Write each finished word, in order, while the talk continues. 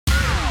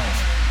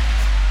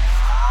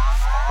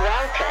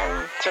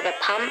Welcome to the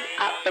Pump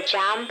Up the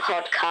Jam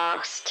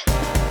podcast.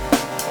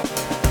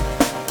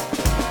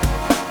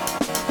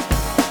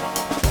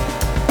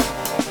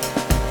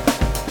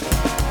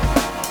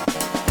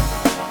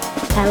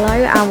 Hello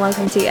and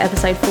welcome to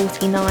episode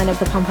 49 of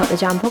the Pump Up the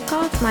Jam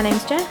podcast. My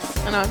name's Jess.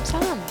 And I'm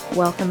Sam.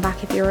 Welcome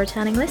back if you're a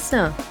returning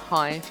listener.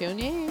 Hi if you're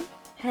new.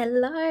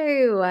 Hello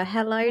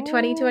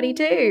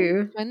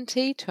 2022.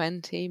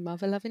 2020,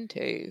 Mother Loving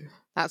 2.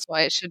 That's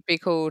what it should be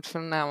called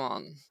from now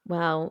on.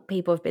 Well,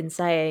 people have been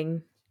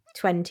saying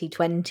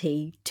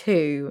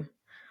 2022,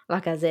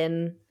 like as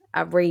in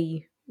a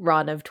rerun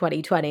of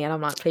 2020, and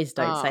I'm like, please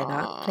don't say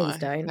that. Please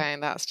don't. Okay,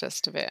 that's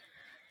just a bit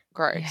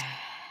gross. Yeah.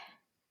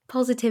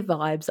 Positive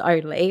vibes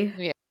only.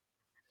 Yeah.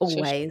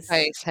 Always.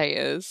 Face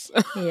haters.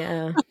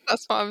 Yeah.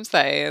 That's what I'm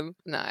saying.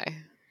 No,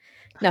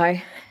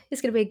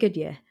 it's going to be a good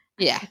year.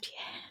 Yeah. Good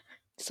year.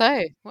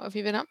 So, what have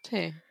you been up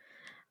to?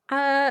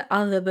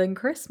 Other than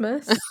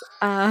Christmas,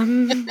 I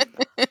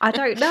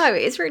don't know.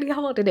 It's really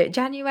hard, isn't it?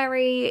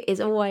 January is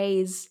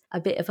always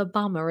a bit of a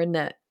bummer, isn't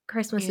it?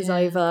 Christmas is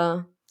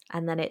over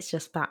and then it's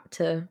just back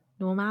to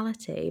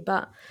normality.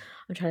 But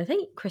I'm trying to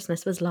think.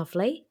 Christmas was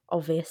lovely,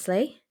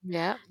 obviously.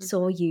 Yeah.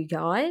 Saw you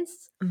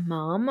guys,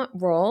 Mum,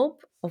 Rob,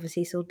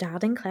 obviously saw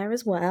Dad and Claire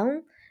as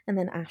well, and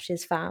then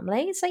Ash's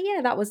family. So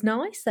yeah, that was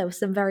nice. There were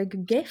some very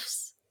good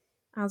gifts,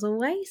 as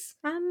always.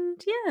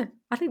 And yeah,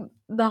 I think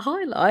the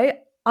highlight,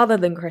 other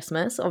than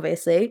Christmas,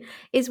 obviously,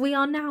 is we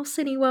are now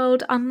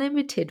Cineworld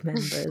Unlimited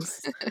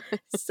members.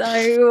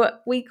 So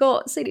we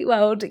got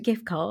Cineworld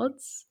gift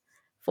cards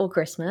for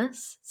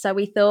Christmas. So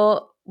we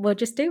thought, we'll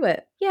just do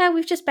it. Yeah,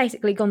 we've just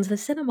basically gone to the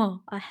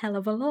cinema a hell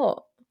of a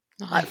lot.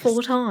 Nice. Like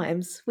 4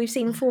 times. We've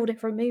seen 4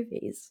 different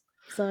movies.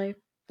 So,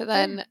 but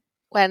then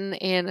when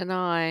Ian and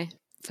I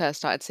first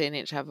started seeing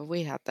each other,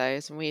 we had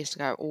those and we used to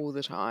go all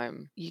the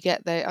time. You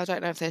get the, I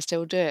don't know if they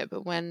still do it,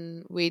 but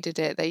when we did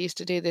it, they used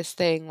to do this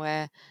thing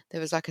where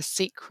there was like a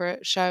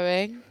secret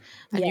showing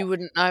and you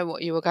wouldn't know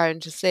what you were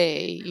going to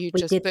see. You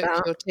just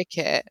book your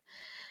ticket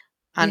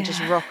and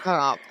just rock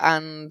up.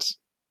 And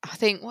I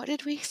think, what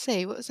did we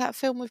see? What was that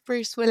film with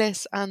Bruce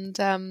Willis and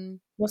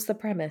what's the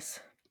premise?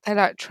 They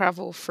like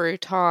travel through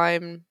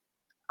time.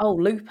 Oh,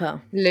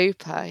 Looper.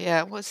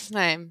 Yeah. What's his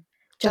name?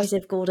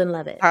 Joseph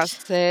Gordon-Levitt.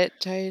 That's it,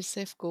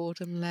 Joseph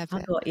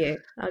Gordon-Levitt.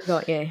 I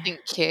got you.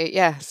 Thank you.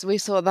 Yes, we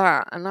saw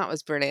that and that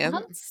was brilliant.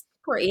 That's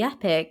pretty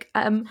epic.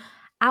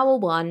 Our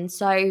one,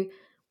 so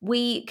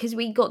because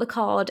we got the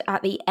card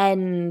at the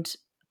end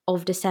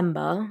of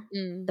December.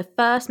 The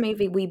first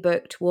movie we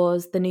booked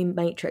was the new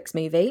Matrix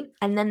movie,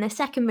 and then the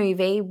second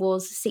movie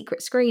was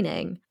Secret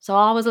Screening. So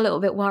I was a little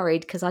bit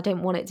worried because I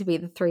didn't want it to be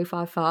the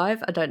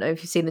 355. I don't know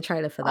if you've seen the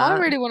trailer for that. I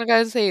really want to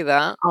go and see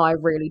that. I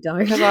really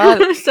don't.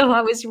 So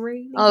I was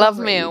really I love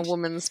me a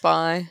woman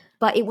spy.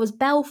 But it was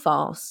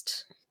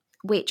Belfast,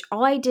 which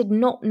I did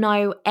not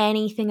know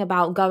anything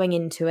about going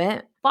into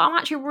it. But I'm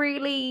actually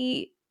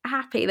really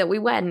happy that we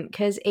went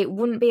because it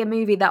wouldn't be a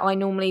movie that I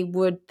normally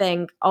would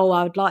think, oh,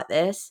 I would like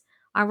this.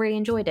 I really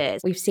enjoyed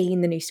it. We've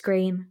seen the new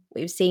Scream.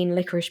 We've seen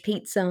Licorice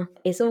Pizza.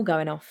 It's all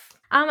going off.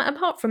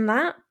 Apart from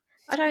that,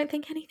 I don't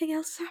think anything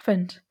else has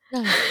happened.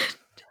 No.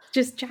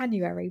 Just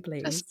January,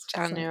 please. Just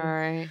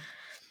January.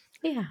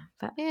 So, yeah.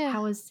 But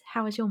how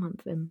was your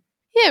month been?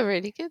 Yeah,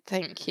 really good,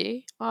 thank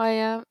you.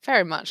 I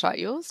very much like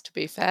yours, to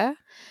be fair.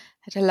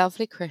 Had a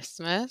lovely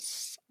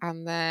Christmas,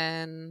 and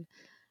then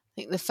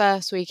I think the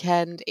first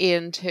weekend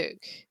Ian took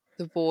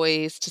the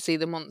boys to see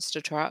the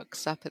monster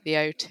trucks up at the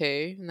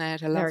O2, and they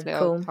had a lovely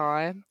old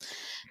time.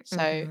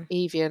 So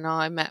Evie and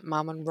I met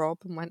Mum and Rob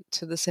and went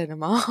to the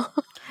cinema.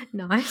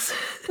 Nice.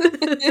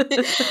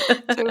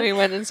 So we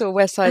went and saw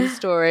West Side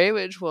Story,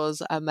 which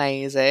was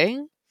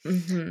amazing.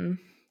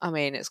 I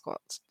mean, it's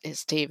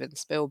Steven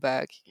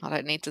Spielberg. I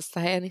don't need to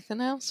say anything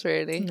else,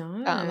 really.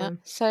 No.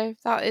 So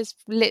that is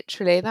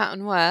literally that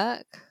and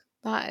work.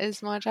 That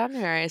is my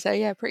January. So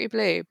yeah, pretty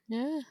blue.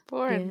 Yeah,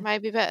 boring. Yeah.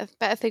 Maybe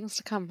better things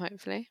to come,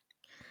 hopefully.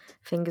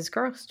 Fingers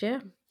crossed,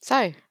 yeah.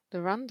 So,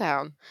 the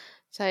rundown.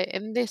 So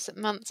in this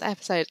month's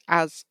episode,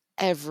 as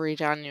every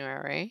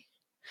January,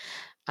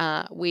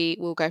 we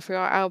will go through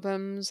our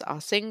albums,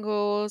 our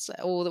singles,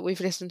 all that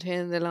we've listened to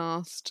in the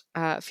last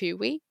few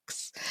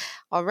weeks,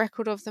 our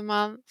record of the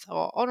month,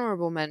 our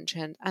honourable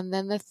mention, and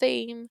then the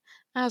theme,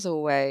 as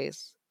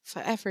always,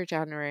 for every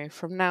January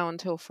from now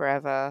until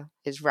forever,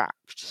 is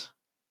Wrapped.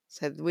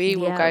 So we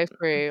will go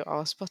through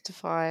our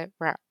Spotify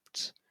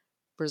Wrapped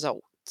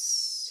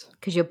results.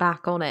 Because you're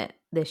back on it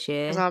this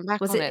year. Because I'm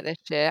back on it this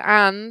year.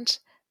 And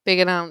big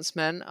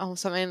announcement. Oh,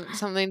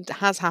 something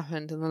has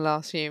happened in the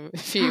last few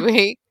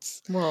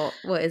weeks.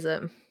 What is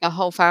it? The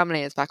whole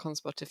family is back on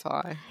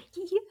Spotify.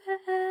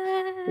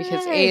 Yes.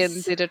 Because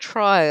Ian did a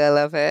trial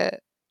of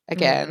it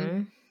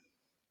again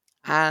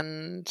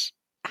and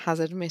has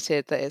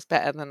admitted that it's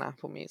better than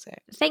Apple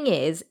Music. The thing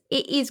is,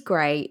 it is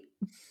great,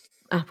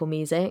 Apple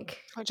Music.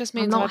 It just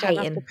means I don't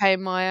have to pay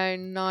my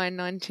own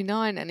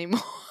 $9.99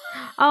 anymore.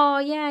 Oh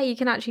yeah, you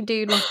can actually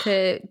do like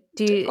a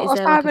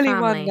family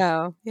one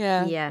now.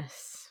 Yeah.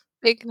 Yes.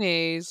 Big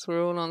news.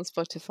 We're all on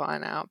Spotify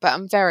now. But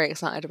I'm very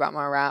excited about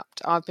my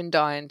Wrapped. I've been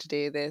dying to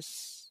do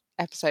this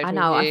episode I with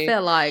know, I you.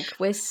 feel like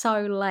we're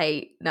so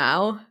late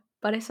now,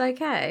 but it's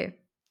okay.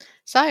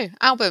 So,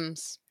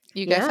 albums.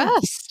 You go Yeah.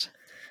 first.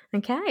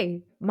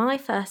 Okay. My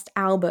first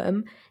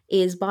album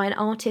is by an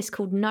artist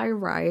called No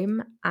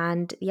Rome,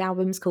 and the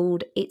album's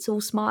called It's All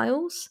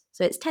Smiles.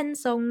 So it's 10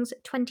 songs,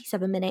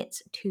 27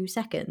 minutes, 2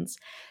 seconds.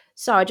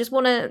 So I just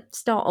want to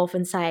start off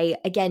and say,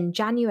 again,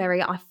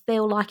 January I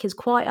feel like is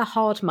quite a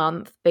hard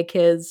month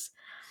because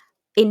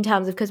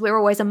because we're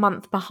always a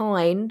month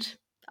behind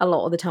a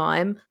lot of the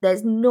time,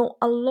 there's not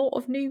a lot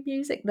of new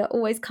music that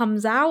always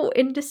comes out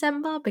in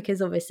December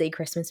because obviously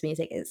Christmas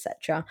music,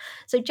 etc.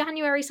 So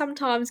January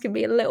sometimes can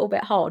be a little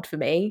bit hard for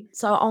me.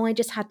 So I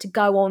just had to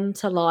go on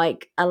to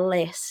like a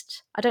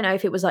list. I don't know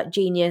if it was like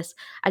Genius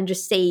and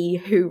just see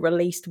who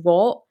released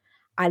what.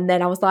 And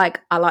then I was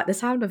like, I like the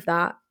sound of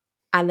that.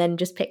 And then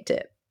just picked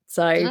it.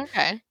 So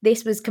Okay.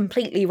 this was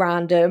completely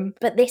random,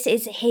 but this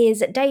is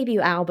his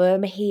debut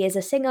album. He is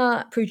a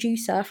singer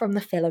producer from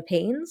the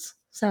Philippines.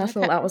 So I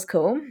thought Okay. that was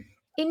cool.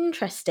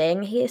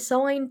 Interesting, he is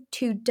signed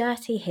to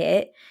Dirty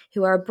Hit,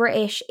 who are a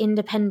British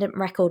independent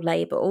record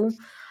label.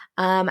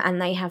 And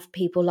they have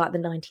people like the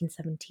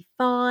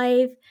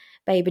 1975,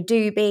 Baby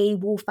Doobie,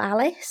 Wolf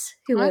Alice,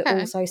 who are Okay.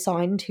 also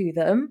signed to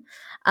them.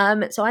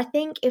 So I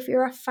think if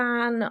you're a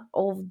fan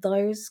of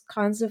those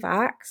kinds of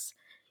acts,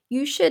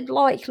 you should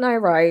like No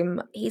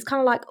Rome. He's kind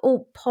of like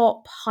all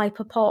pop,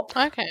 hyper pop.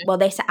 Okay. Well,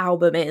 this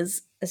album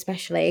is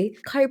especially.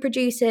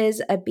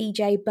 Co-producers are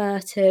BJ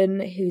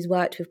Burton, who's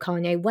worked with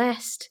Kanye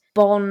West.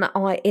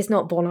 It's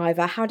not Bon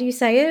Iver. How do you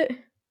say it?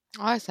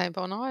 I say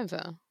Bon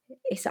Iver.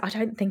 I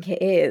don't think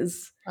it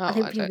is. I Oh,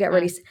 think I people don't get know.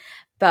 really.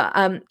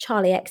 But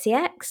Charlie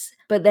XCX.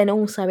 But then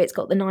also it's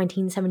got the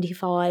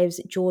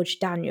 1975's George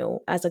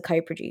Daniel as a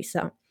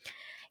co-producer.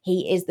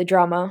 He is the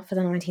drummer for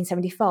the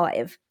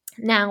 1975.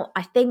 Now,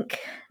 I think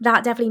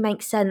that definitely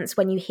makes sense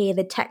when you hear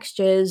the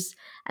textures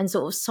and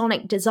sort of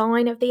sonic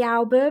design of the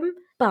album,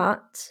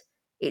 but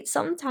it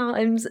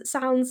sometimes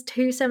sounds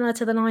too similar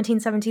to the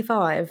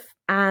 1975.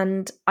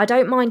 And I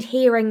don't mind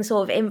hearing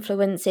sort of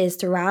influences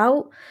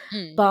throughout,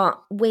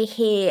 but we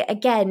hear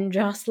again,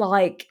 just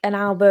like an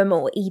album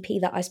or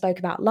EP that I spoke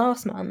about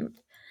last month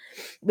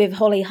with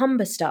Holly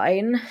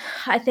Humberstone.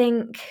 I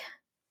think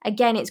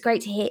again, it's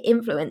great to hear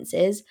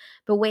influences,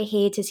 but we're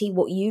here to see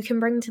what you can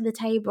bring to the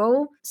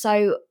table.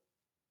 So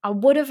I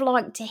would have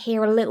liked to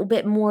hear a little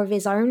bit more of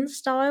his own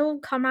style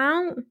come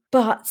out,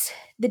 but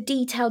the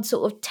detailed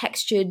sort of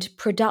textured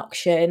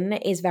production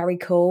is very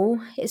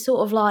cool. It's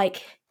sort of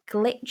like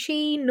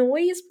glitchy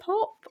noise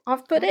pop,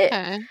 I've put it.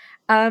 Okay.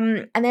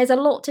 And there's a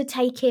lot to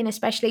take in,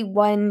 especially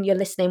when you're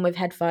listening with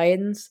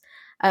headphones,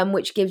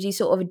 which gives you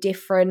sort of a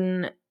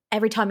different.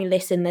 Every time you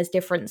listen, there's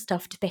different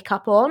stuff to pick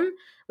up on,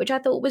 which I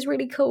thought was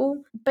really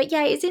cool. But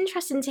yeah, it's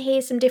interesting to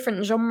hear some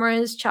different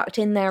genres chucked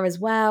in there as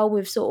well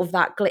with sort of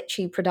that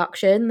glitchy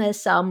production.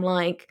 There's some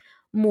like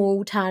more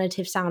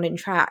alternative sounding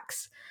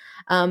tracks,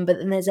 but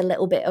then there's a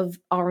little bit of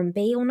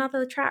R&B on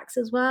other tracks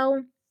as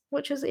well,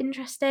 which was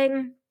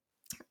interesting.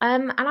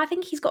 And I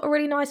think he's got a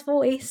really nice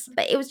voice.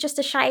 But it was just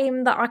a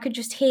shame that I could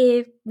just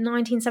hear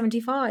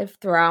 1975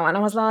 throughout. And I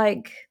was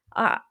like,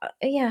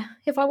 yeah,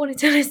 if I wanted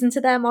to listen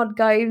to them, I'd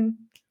go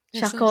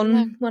chuck Listen to on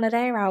them. one of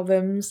their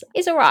albums.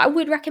 It's all right. I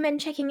would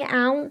recommend checking it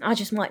out. I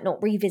just might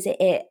not revisit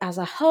it as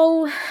a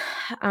whole.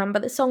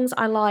 But the songs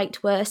I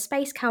liked were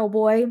Space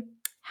Cowboy,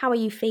 How Are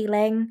You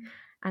Feeling,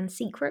 and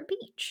Secret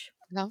Beach.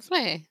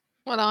 Lovely.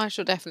 Well, I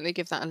shall definitely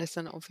give that a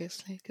listen,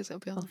 obviously, because it'll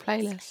be on the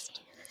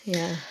playlist.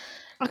 Yeah.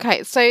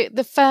 Okay, so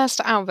the first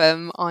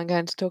album I'm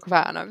going to talk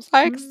about, and I'm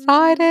so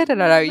excited,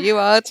 and I know you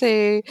are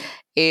too,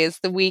 is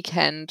The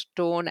Weeknd,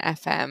 Dawn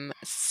FM.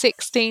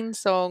 16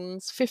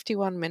 songs,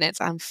 51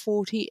 minutes, and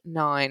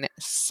 49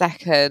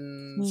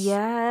 seconds.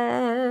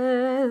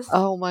 Yes.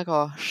 Oh my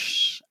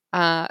gosh.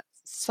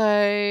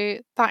 So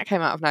that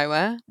came out of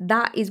nowhere.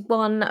 That is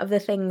one of the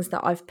things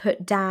that I've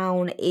put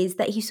down, is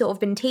that he's sort of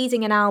been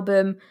teasing an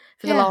album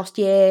for the Yeah. last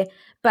year,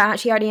 but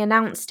actually only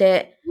announced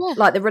it, Yeah.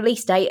 like the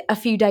release date, a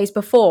few days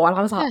before. And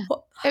I was like, Yeah.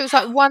 what? It was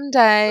like one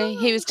day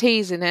he was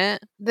teasing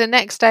it. The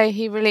next day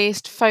he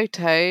released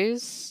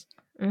photos.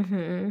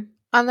 Mm-hmm.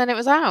 And then it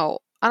was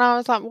out. And I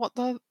was like, what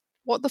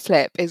the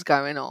flip is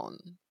going on?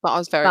 But I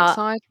was very But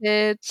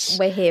excited.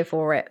 we're here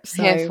for it.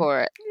 So. Here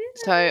for it.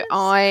 So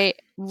I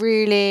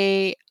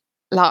really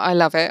I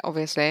love it,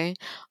 obviously.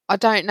 I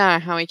don't know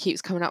how he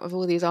keeps coming up with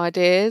all these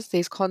ideas,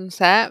 these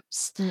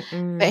concepts.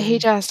 But he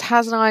just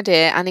has an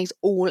idea and he's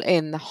all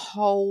in. The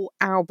whole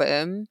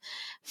album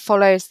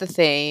follows the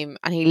theme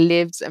and he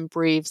lives and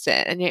breathes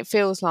it. And it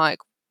feels like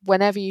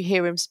whenever you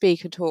hear him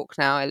speak and talk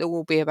now, it'll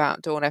all be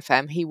about Dawn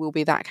FM. He will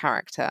be that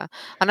character.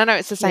 And I know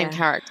it's the same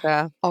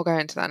character. I'll go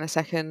into that in a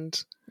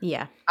second.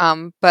 Yeah.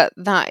 But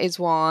that is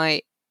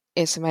why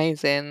it's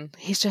amazing.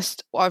 He's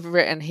just, what I've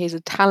written, he's a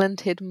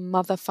talented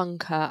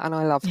motherfunker and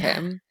I love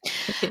him.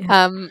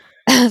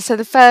 So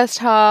the first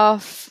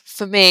half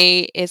for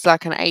me is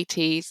like an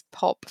 80s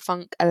pop,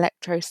 funk,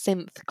 electro,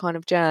 synth kind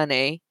of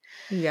journey.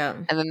 Yeah.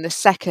 And then the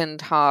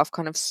second half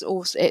kind of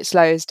it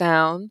slows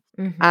down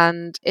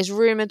and is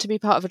rumoured to be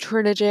part of a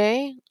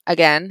trilogy.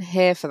 Again,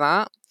 here for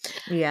that.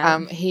 Yeah.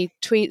 He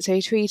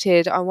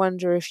tweeted, "I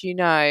wonder if you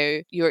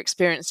know you're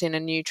experiencing a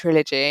new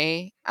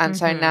trilogy." And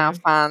so now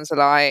fans are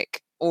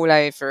like all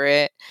over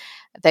it.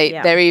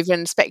 They're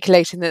even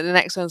speculating that the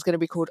next one's going to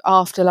be called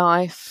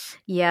Afterlife.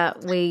 Yeah,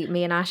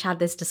 me and Ash had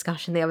this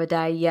discussion the other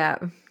day. Yeah.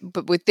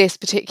 But with this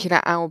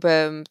particular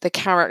album, the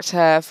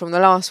character from the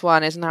last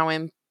one is now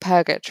in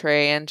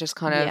purgatory and just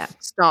kind of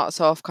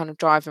starts off kind of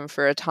driving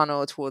through a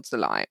tunnel towards the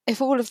light.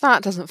 If all of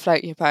that doesn't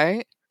float your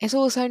boat, it's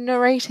also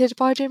narrated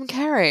by Jim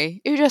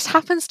Carrey, who just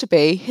happens to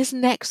be his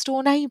next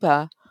door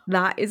neighbour.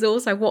 That is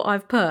also what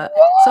I've put.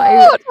 What? So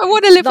I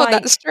want to live on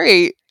that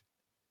street.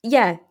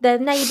 Yeah, they're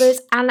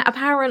neighbours, and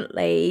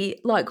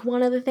apparently, like,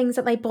 one of the things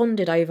that they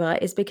bonded over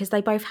is because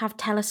they both have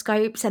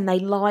telescopes and they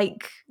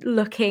like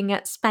looking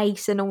at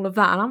space and all of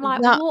that. And I'm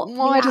like, what?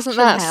 Why doesn't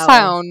that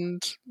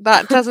sound?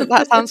 That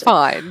sounds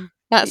fine.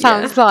 That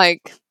sounds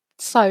like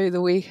so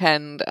The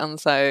Weeknd and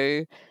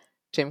so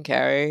Jim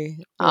Carrey.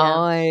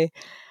 I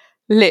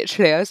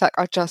was like,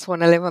 I just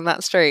want to live on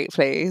that street,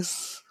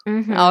 please.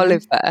 I'll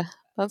live there.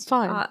 That's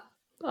fine.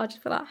 I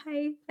just feel like,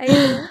 hey,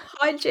 Abel,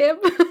 hi Jim.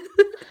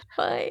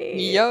 Hi.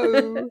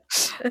 Yo.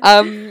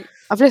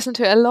 I've listened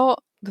to it a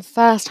lot. The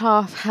first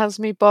half has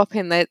me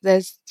bopping.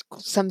 There's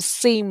some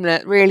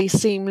really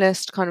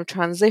seamless kind of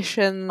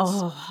transitions.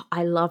 Oh,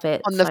 I love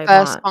it on the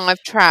first 5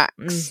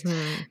 tracks.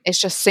 It's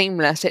just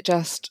seamless. It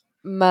just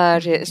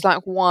merges. It's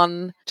like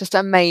one just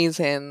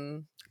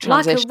amazing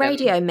transition. Like a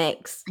radio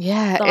mix.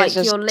 Yeah, like it's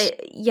just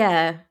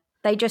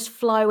they just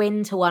flow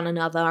into one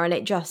another, and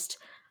it just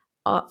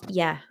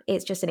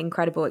it's just an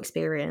incredible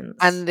experience.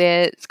 And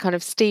the kind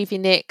of Stevie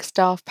Nicks,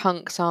 Daft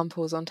Punk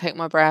samples on Take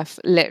My Breath,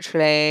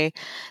 literally,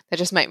 they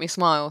just make me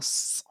smile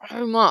so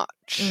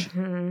much.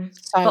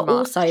 But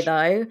also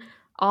though,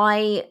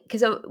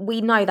 because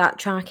we know that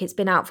track, it's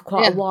been out for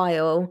quite a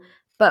while,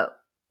 but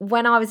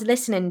when I was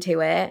listening to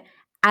it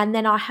and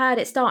then I heard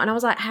it start and I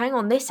was like, hang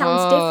on, this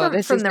sounds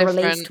different from the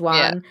released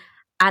one.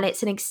 And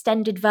it's an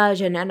extended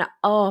version, and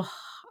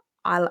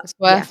it's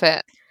worth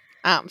it.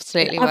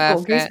 Absolutely worth it.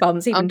 I've got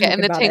goosebumps even I'm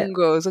getting the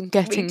tingles. I'm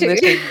getting the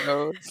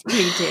tingles.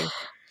 Me too.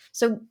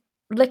 So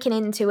looking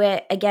into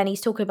it, again,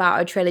 he's talking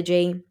about a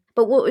trilogy.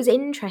 But what was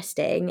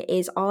interesting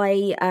is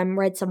I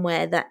read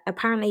somewhere that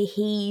apparently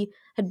he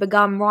had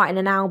begun writing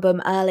an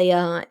album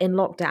earlier in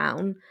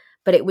lockdown,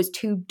 but it was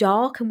too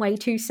dark and way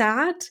too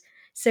sad.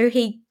 So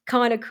he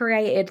kind of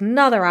created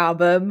another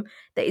album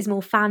that is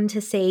more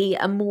fantasy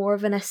and more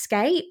of an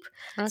escape.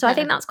 Okay. So I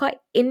think that's quite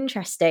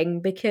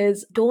interesting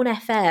because Dawn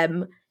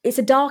FM, it's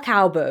a dark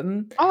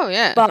album. Oh,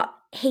 yeah. But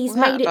he's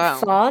made it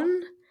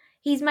fun.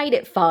 He's made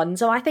it fun.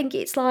 So I think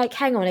it's like,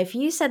 hang on, if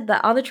you said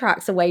that other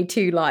tracks are way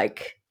too,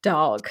 like,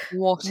 dark.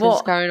 What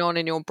is going on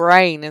in your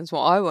brain is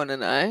what I want to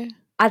know.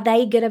 Are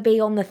they going to be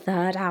on the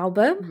third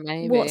album?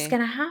 Maybe. What's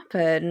going to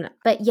happen?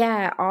 But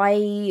yeah,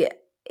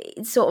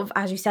 it's sort of,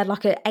 as you said,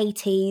 like an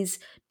 80s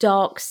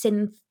dark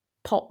synth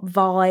pop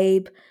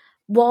vibe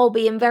while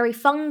being very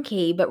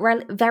funky, but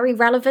very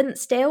relevant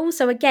still.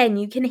 So again,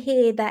 you can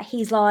hear that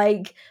he's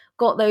like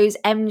got those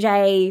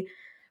MJ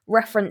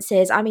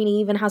references. I mean, he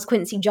even has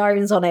Quincy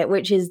Jones on it,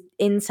 which is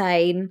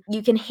insane.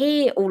 You can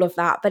hear all of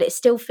that, but it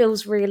still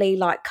feels really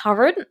like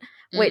current,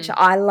 which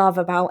I love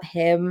about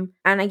him.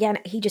 And again,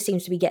 he just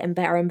seems to be getting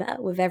better and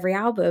better with every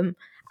album.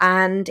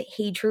 And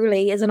he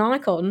truly is an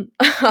icon,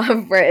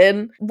 I've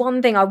written.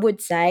 One thing I would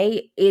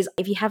say is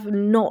if you have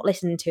not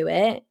listened to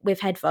it with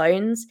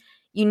headphones,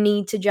 you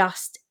need to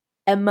just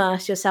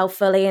immerse yourself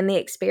fully in the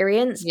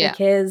experience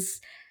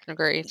because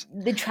agreed.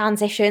 The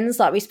transitions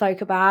like we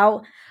spoke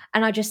about,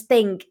 and I just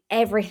think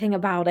everything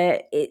about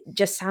it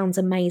just sounds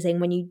amazing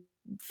when you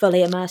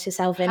fully immerse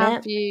yourself in it.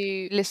 Have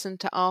you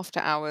listened to After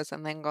Hours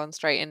and then gone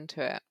straight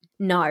into it?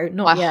 No,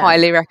 not yet. I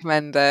highly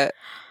recommend it.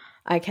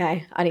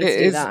 Okay, I need to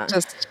do that. It's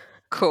just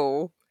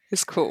cool.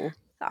 It's cool.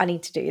 I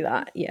need to do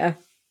that, yeah.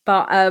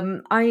 But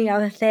only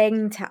other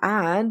thing to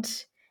add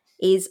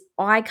is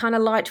I kind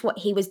of liked what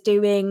he was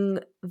doing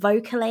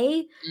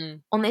vocally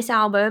on this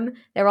album.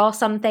 There are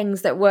some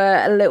things that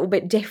were a little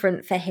bit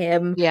different for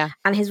him. Yeah.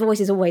 And his voice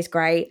is always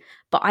great.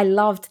 But I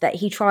loved that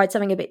he tried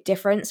something a bit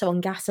different. So on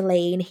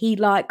Gasoline, he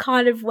like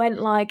kind of went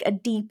like a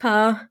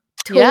deeper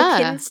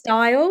talking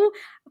style.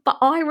 But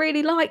I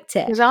really liked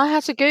it. Because I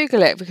had to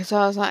Google it because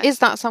I was like, is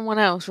that someone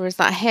else or is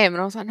that him?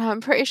 And I was like, no,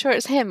 I'm pretty sure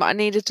it's him, but I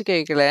needed to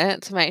Google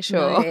it to make sure.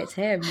 No, it's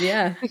him,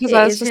 yeah. Because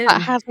I was just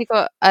like, has he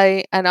got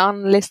an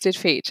unlisted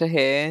feature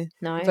here?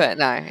 No. But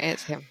no,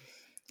 it's him.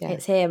 Yeah.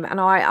 It's him.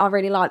 And I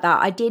really like that.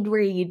 I did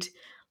read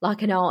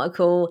like an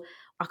article,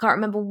 I can't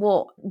remember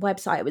what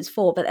website it was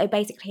for, but they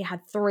basically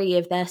had 3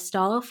 of their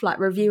staff like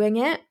reviewing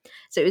it.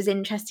 So it was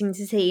interesting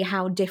to see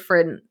how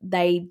different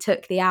they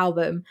took the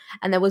album.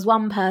 And there was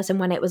one person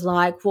when it was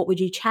like, what would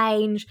you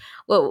change?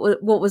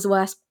 What was the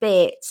worst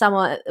bit?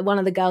 One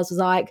of the girls was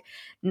like,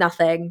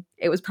 nothing.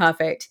 It was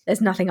perfect. There's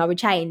nothing I would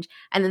change.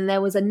 And then there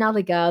was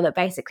another girl that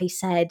basically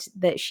said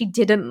that she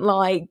didn't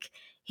like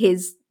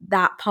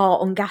that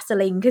part on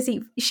Gasoline because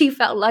she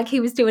felt like he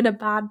was doing a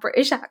bad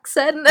British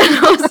accent, and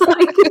I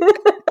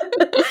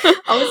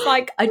was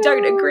like, I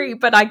don't agree,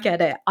 but I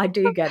get it. I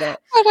do get it.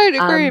 I don't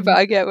agree, but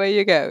I get where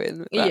you're going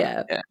with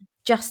that. Yeah.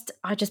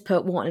 I just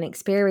put what an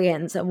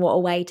experience and what a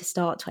way to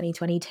start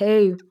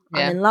 2022. Yeah.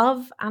 I'm in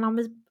love and I'm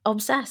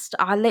obsessed.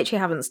 I literally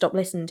haven't stopped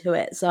listening to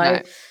it. So,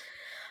 No.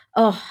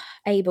 oh,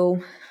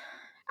 Abel.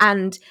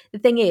 And the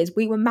thing is,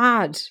 we were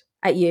mad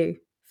at you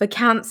for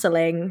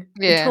cancelling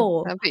the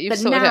tour. But you've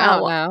sorted it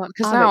out now.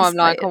 Because now I'm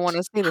like, I want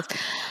to see this.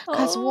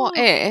 Because what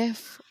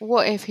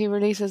if he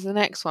releases the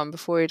next one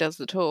before he does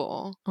the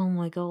tour? Oh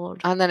my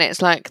God. And then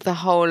it's like the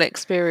whole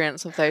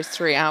experience of those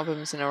 3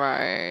 albums in a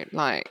row.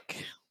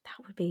 Like,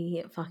 that would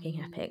be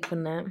fucking epic,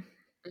 wouldn't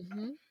it?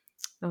 Mm-hmm.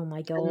 Oh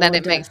my God. And then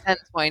it makes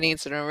sense why he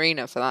needs an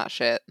arena for that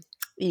shit.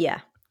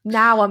 Yeah.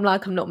 Now I'm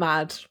like, I'm not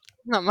mad.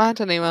 Not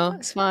mad anymore.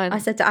 It's fine. I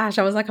said to Ash,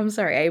 I was like, I'm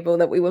sorry, Abel,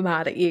 that we were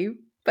mad at you.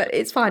 But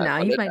it's fine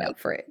now. You've made up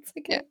for it. It's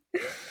okay.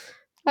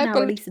 Yeah. Now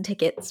release the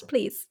tickets,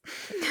 please.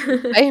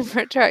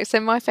 Favourite tracks. So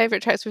my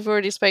favourite tracks, we've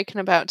already spoken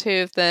about 2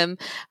 of them.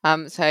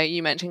 So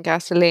you mentioned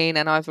Gasoline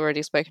and I've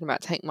already spoken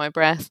about Take My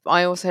Breath.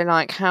 I also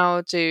like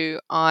How Do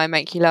I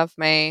Make You Love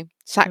Me,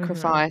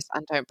 Sacrifice,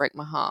 and Don't Break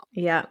My Heart.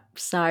 Yeah.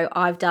 So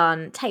I've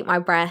done Take My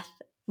Breath,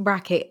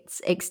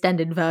 brackets,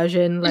 extended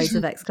version, loads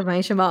of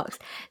exclamation marks,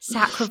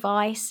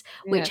 Sacrifice,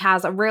 which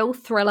has a real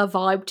thriller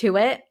vibe to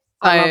it.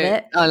 I love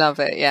it. I love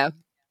it, yeah.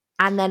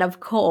 And then, of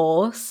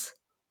course,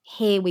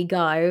 Here We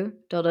Go, ...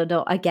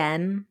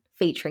 again,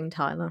 featuring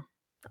Tyler,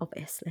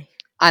 obviously.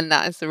 And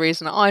that is the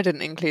reason I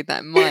didn't include that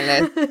in my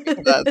list.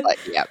 Because I was like,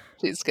 yeah,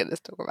 please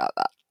let's talk about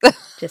that.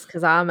 Just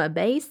because I'm a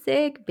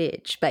basic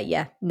bitch. But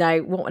yeah,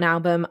 no, what an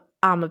album.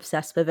 I'm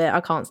obsessed with it.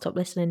 I can't stop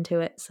listening to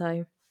it.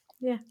 So,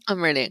 yeah.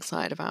 I'm really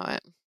excited about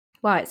it.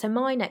 Right, so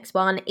my next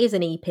one is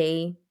an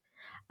EP.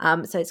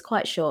 So it's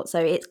quite short. So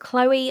it's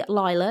Chloe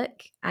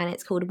Lilac and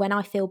it's called When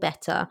I Feel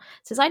Better.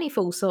 So it's only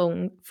 4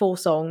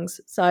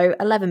 songs. So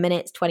 11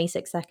 minutes,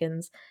 26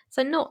 seconds.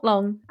 So not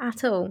long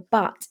at all.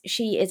 But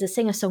she is a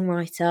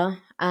singer-songwriter.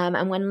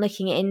 And when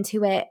looking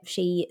into it,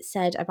 she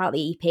said about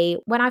the EP,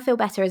 When I Feel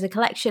Better is a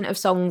collection of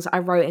songs I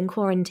wrote in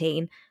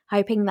quarantine,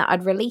 hoping that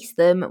I'd release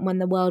them when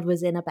the world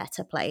was in a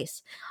better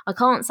place. I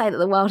can't say that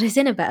the world is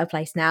in a better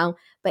place now,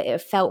 but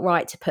it felt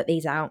right to put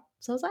these out.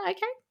 So I was like,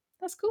 okay,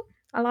 that's cool.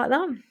 I like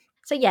that.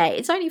 So yeah,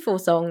 it's only 4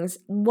 songs,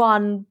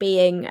 one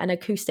being an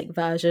acoustic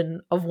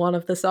version of one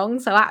of the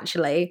songs. So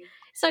actually,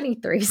 it's only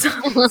 3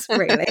 songs,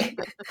 really.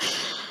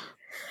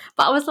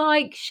 But I was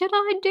like, should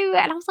I do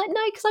it? And I was like,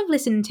 no, because I've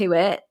listened to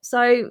it.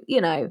 So,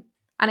 and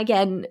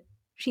again,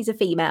 she's a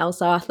female.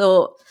 So I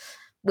thought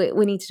we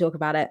need to talk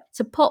about it. It's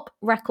a pop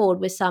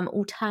record with some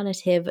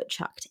alternative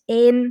chucked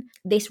in.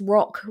 This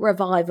rock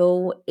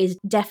revival is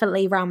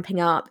definitely ramping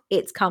up.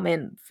 It's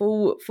coming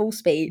full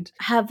speed.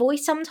 Her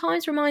voice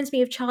sometimes reminds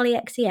me of Charlie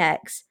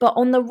XCX, but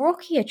on the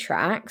rockier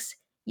tracks,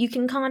 you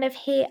can kind of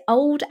hear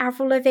old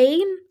Avril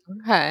Lavigne.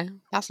 Okay,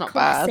 that's not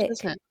bad, is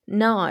it?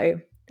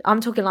 No,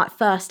 I'm talking like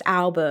first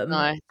album.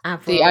 No,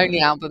 Avril. the only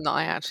album that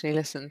I actually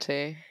listened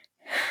to.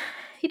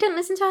 You didn't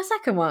listen to her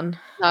second one?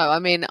 No, I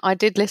mean, I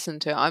did listen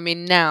to it. I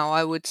mean, now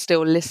I would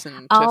still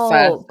listen to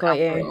first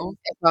Avril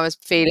if I was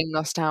feeling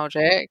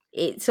nostalgic.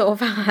 It sort of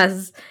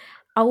has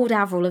old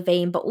Avril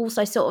Lavigne, but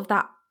also sort of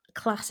that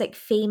classic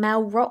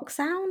female rock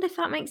sound, if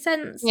that makes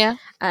sense. Yeah.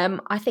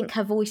 I think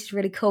her voice is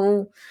really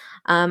cool.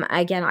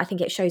 Again, I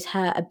think it shows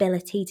her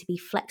ability to be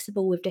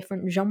flexible with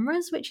different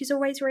genres, which is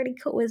always really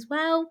cool as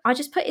well. I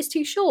just put It's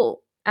Too Short.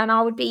 And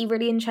I would be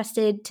really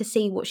interested to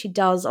see what she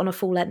does on a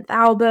full-length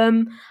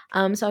album.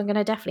 So I'm going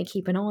to definitely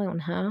keep an eye on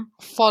her.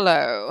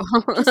 Follow.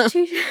 Just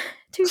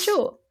too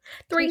short.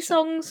 3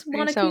 songs,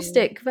 1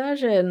 acoustic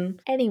version.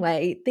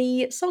 Anyway,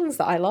 the songs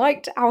that I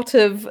liked out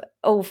of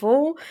all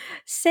 4,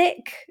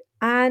 Sick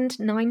and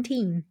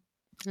 19.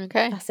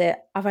 Okay. That's it.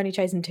 I've only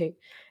chosen 2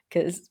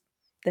 because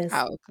there's...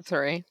 Out of the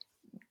 3.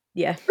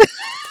 Yeah.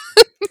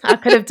 I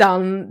could have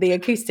done the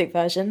acoustic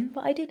version,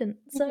 but I didn't.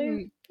 So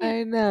yeah.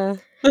 I know.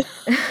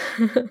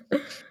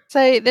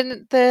 So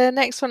then the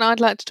next one I'd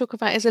like to talk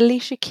about is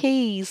Alicia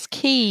Keys.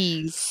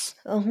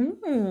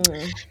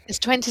 It's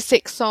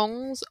 26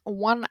 songs,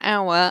 1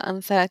 hour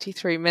and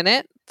 33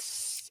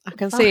 minutes. I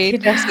can see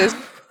Jess's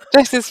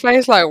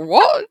face like,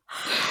 what?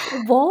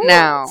 What?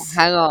 Now,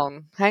 hang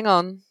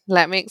on.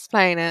 Let me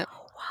explain it.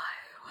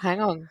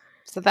 Hang on.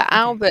 So the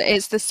album,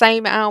 it's the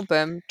same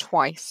album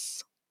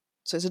twice.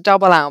 So it's a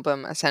double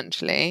album,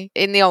 essentially.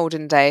 In the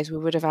olden days, we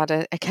would have had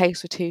a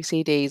case with 2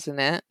 CDs in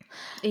it.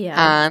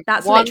 Yeah, and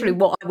that's literally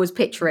what I was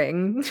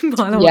picturing,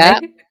 by the way. Yeah,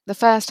 the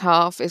first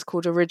half is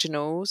called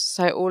Originals.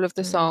 So all of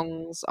the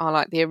songs are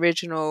like the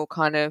original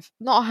kind of,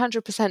 not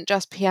 100%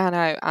 just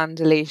piano and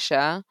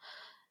Alicia.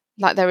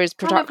 Like there is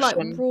production.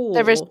 Kind of like raw.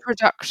 There is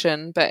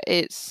production, but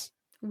it's...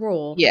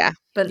 raw. Yeah.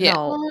 But yeah.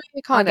 not.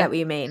 I get what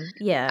you mean.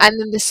 Yeah. And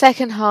then the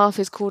second half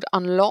is called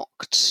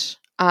Unlocked.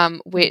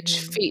 Which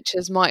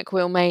features Mike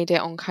Will Made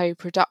It on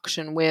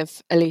co-production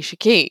with Alicia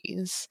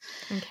Keys.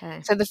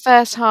 Okay. So the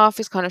first half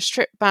is kind of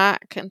stripped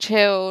back and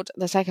chilled.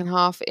 The second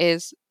half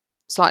is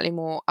slightly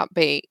more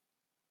upbeat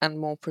and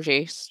more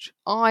produced.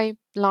 I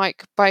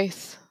like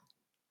both.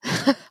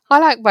 I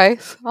like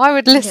both. I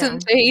would listen Yeah.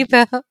 to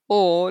either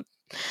or.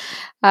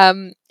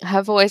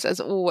 Her voice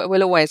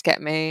will always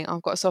get me.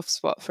 I've got a soft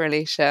spot for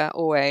Alicia,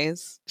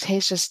 always.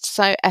 She's just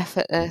so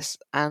effortless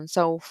and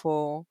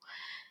soulful.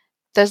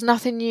 There's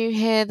nothing new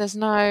here.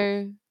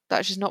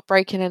 That she's not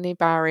breaking any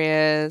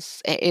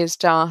barriers. It is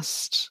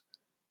just,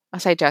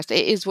 it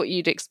is what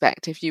you'd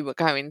expect if you were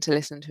going to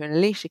listen to an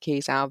Alicia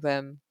Keys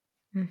album.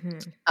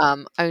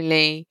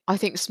 Only I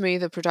think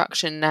smoother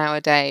production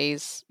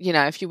nowadays.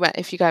 If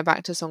you go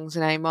back to Songs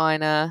in A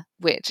Minor,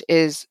 which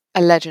is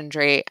a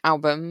legendary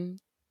album,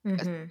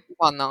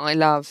 one that I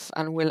love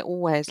and will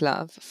always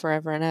love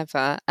forever and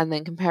ever, and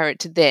then compare it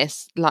to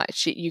this,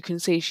 you can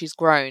see she's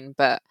grown,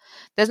 but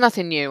there's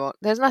nothing new.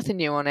 There's nothing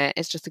new on it.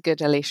 It's just a good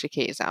Alicia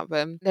Keys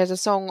album. There's a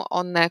song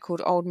on there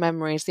called Old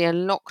Memories. The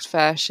unlocked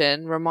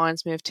version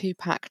reminds me of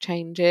Tupac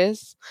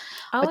Changes.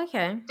 Oh,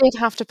 okay. Did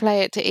have to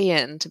play it to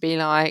Ian to be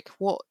like,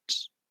 what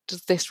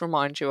does this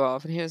remind you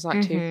of? And he was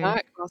like, Tupac. And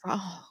I was like,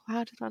 oh,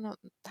 how did I not?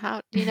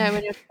 How do you know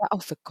when you're like, oh,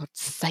 for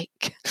God's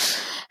sake,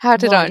 how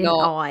did Why I didn't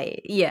not I?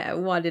 Yeah,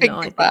 why didn't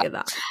I think of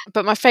that?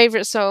 But my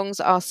favourite songs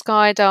are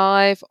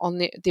Skydive on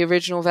the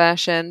original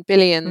version,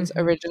 Billions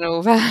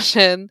original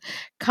version,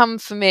 Come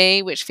For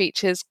Me, which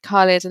features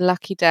Khalid and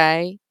Lucky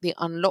Day, the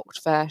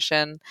unlocked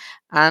version,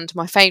 and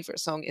my favourite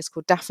song is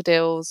called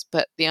Daffodils,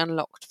 but the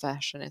unlocked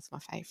version is my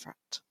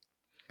favourite.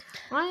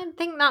 I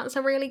think that's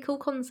a really cool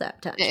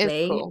concept, It is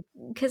actually. cool.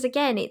 Because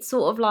again, it's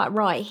sort of like,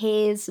 right,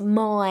 here's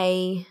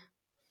my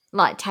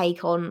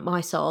take on my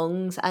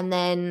songs, and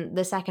then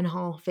the second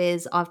half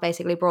is I've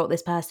basically brought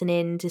this person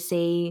in to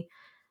see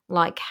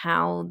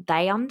how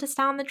they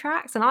understand the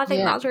tracks, and I think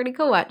Yeah. that's really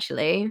cool,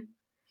 actually.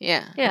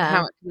 Yeah, and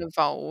how Yeah. it can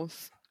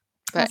evolve.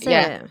 But That's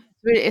yeah,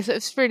 it.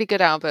 it's a really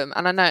good album,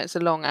 and I know it's a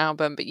long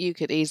album, but you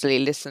could easily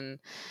listen.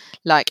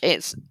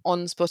 It's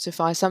on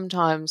Spotify.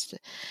 Sometimes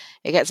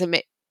it gets a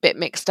bit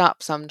mixed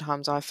up.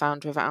 Sometimes I've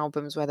found with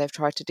albums where they've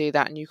tried to do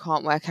that, and you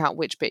can't work out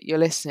which bit you're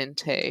listening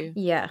to.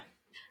 Yeah.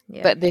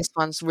 But this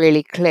one's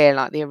really clear.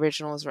 The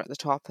originals are at the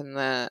top, and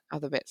the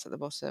other bits at the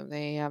bottom.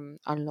 The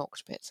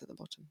unlocked bits at the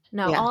bottom.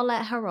 No, Yeah, I'll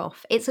let her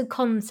off. It's a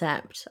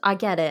concept. I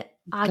get it.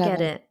 I get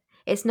clever. it.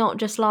 It's not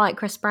just like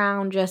Chris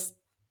Brown just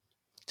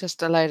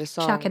Just a load of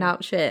songs. chucking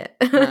out shit.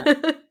 No.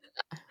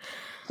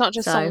 It's not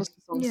just songs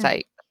for song's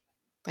sake.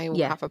 They all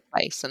have a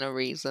place and a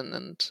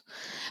reason,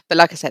 but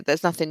like I said,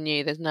 there's nothing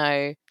new.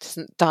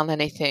 Hasn't done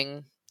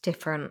anything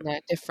different. No,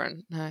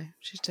 different. No,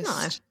 she's just.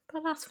 No,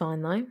 but that's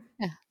fine though.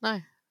 Yeah,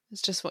 no,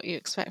 it's just what you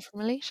expect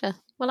from Alicia.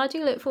 Well, I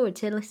do look forward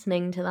to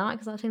listening to that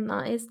because I think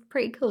that is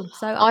pretty cool.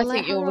 So I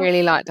think you'll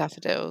really like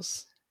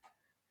Daffodils.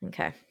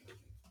 Okay.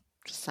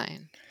 Just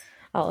saying.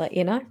 I'll let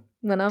you know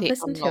when I've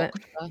listened to it.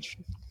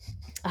 Version.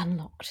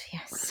 Unlocked,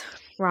 yes.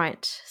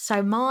 Right.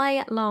 So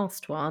my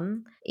last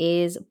one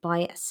is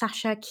by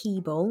Sasha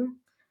Keeble,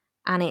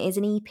 and it is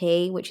an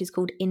EP which is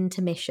called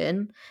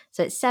Intermission.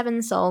 So it's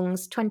 7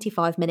 songs,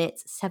 25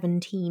 minutes,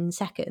 17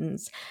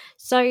 seconds.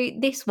 So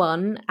this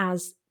one,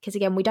 because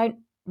again, we don't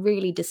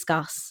really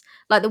discuss,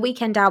 the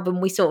Weekend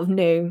album we sort of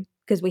knew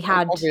because we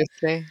had...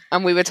 Obviously.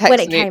 And we were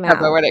texting each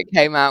other when it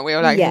came out. We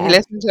were like, have you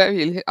listened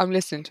to it? I'm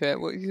listening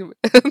to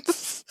it.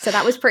 So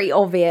that was pretty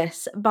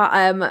obvious.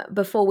 But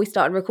before we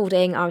started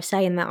recording, I was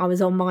saying that I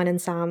was on mine and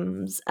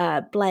Sam's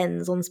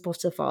blends on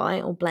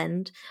Spotify, or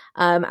blend,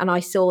 and I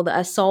saw that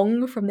a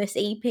song from this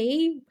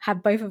EP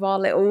had both of our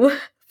little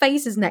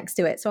faces next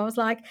to it. So I was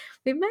like,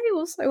 we may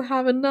also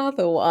have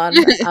another one.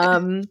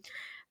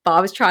 But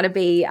I was trying to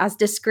be as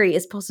discreet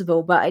as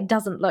possible, but it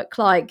doesn't look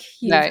like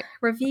you've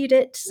reviewed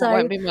it. So that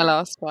won't be my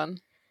last one.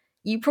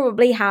 You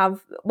probably have.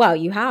 Well,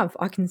 you have.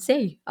 I can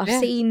see. I've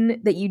seen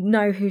that you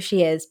know who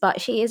she is, but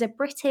she is a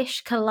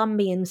British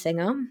Colombian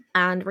singer,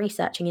 and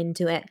researching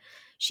into it,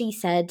 she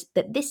said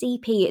that this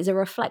EP is a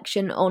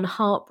reflection on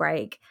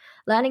heartbreak,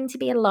 learning to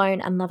be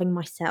alone and loving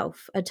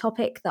myself, a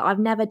topic that I've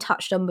never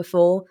touched on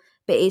before,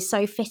 but is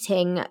so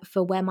fitting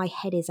for where my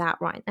head is at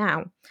right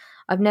now.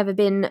 I've never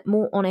been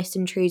more honest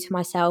and true to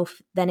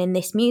myself than in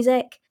this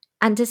music.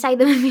 And to say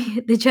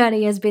that the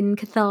journey has been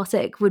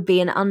cathartic would be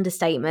an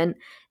understatement.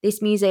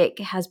 This music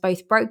has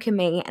both broken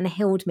me and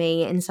healed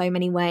me in so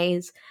many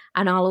ways,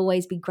 and I'll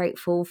always be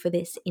grateful for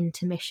this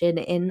intermission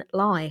in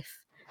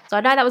life. So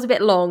I know that was a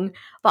bit long,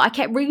 but I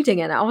kept reading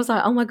it and I was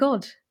like, oh my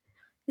God,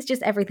 it's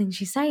just everything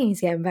she's saying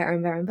is getting better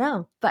and better and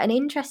better. But an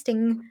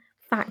interesting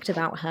fact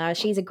about her,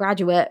 she's a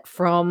graduate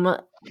from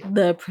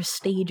the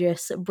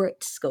prestigious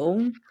Brit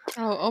School.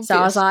 Oh, obviously. So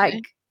I was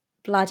like,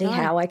 bloody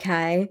hell,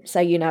 okay. So,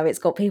 it's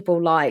got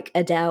people like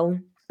Adele,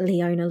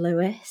 Leona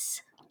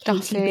Lewis,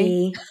 Katie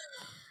B,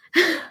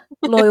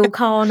 Loyal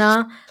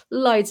Kana,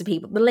 loads of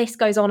people. The list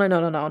goes on and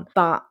on and on.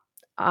 But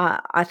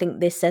I think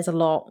this says a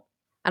lot,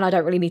 and I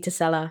don't really need to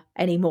sell her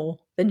any more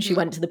than she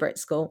went to the Brit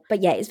School.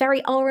 But yeah, it's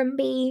very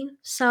R&B,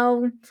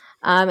 so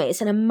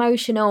it's an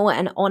emotional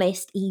and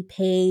honest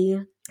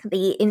EP.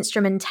 The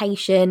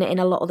instrumentation in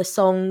a lot of the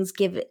songs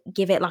give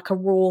it like a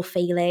raw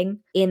feeling,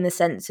 in the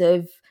sense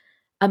of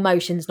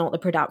emotions, not the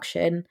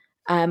production.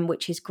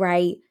 which is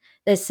great.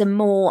 There's some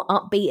more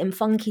upbeat and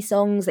funky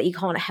songs that you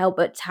can't help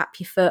but tap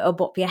your foot or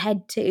bop your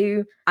head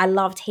to. I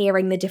loved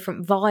hearing the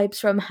different vibes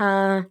from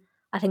her.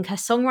 I think her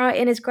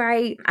songwriting is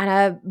great and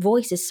her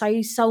voice is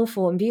so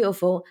soulful and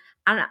beautiful.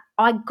 And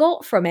I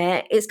got from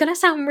it, it's going to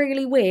sound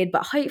really weird,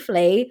 but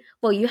hopefully,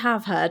 well, you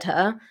have heard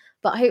her,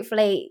 but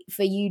hopefully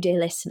for you, dear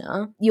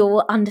listener,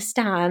 you'll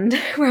understand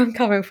where I'm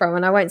coming from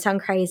and I won't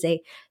sound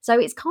crazy. So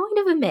it's kind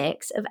of a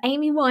mix of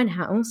Amy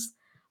Winehouse,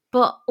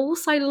 but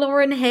also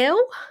Lauryn Hill.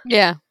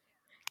 Yeah.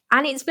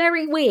 And it's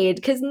very weird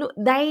because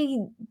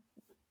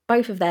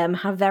both of them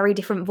have very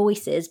different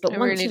voices. But They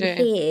once really you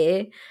do.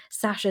 hear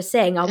Sasha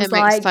sing, I It was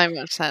makes like, so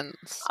much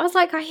sense.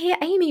 I hear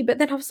Amy, but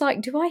then I was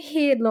like, do I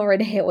hear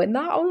Lauryn Hill in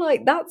that? I'm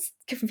like, that's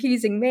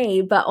confusing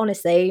me. But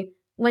honestly,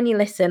 when you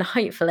listen,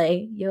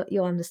 hopefully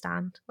you'll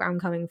understand where I'm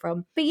coming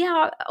from. But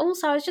yeah,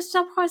 also I was just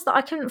surprised that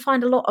I couldn't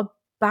find a lot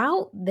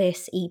about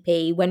this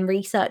EP when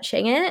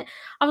researching it.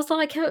 I was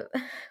like,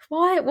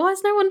 why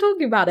is no one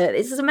talking about it?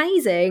 This is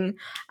amazing.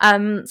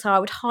 So I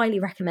would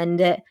highly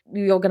recommend it.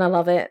 You're gonna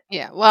love it.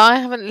 Yeah, well, I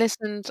haven't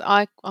listened.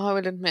 I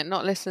would admit,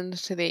 not listened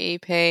to the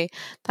EP.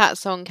 That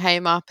song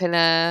came up in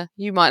a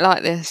 "you might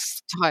like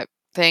this" type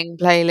thing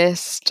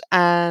playlist,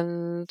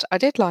 and I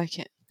did like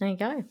it. There you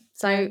go.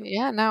 So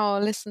yeah, now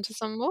I'll listen to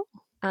some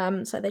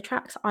more. So the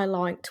tracks I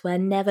liked were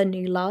Never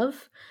Knew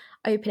Love,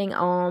 Opening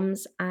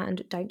Arms,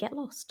 and Don't Get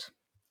Lost.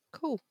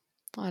 Cool.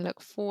 I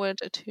look forward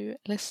to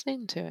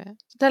listening to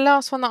it. The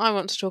last one that I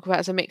want to talk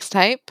about is a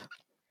mixtape.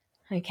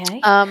 Okay.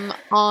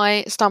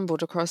 I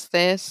stumbled across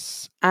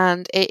this,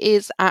 and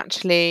it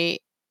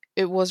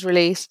was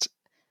released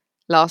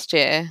last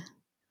year.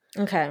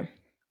 Okay.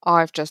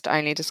 I've just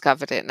only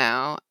discovered it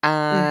now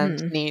and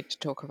Mhm. need to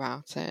talk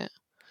about it.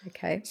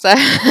 Okay. So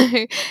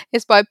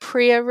it's by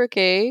Priya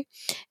Raghu.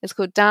 It's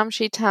called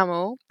Damshi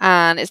Tamil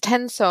and it's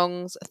 10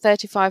 songs,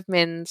 35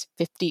 mins,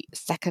 50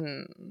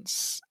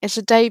 seconds. It's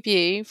a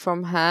debut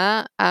from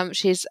her.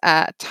 She's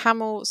a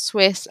Tamil,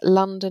 Swiss,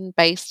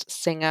 London-based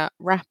singer,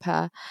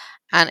 rapper,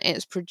 and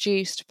it's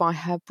produced by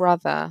her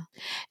brother.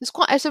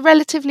 It's a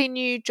relatively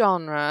new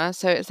genre,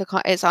 so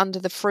it's under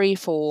the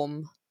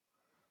freeform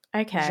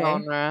Okay.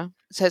 genre.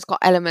 So it's got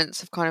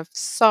elements of kind of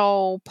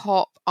soul,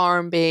 pop,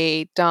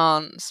 R&B,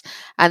 dance,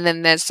 and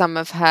then there's some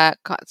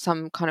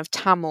kind of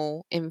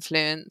Tamil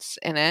influence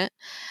in it.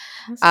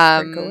 That's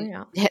pretty cool,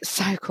 yeah. It's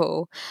so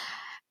cool.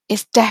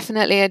 It's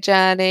definitely a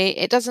journey.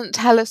 It doesn't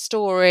tell a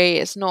story.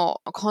 It's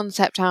not a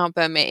concept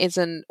album. It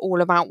isn't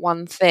all about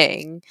one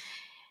thing.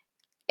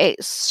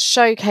 It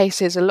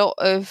showcases a lot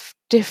of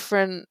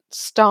different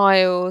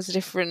styles,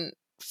 different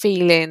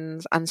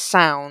feelings and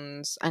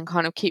sounds, and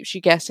kind of keeps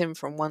you guessing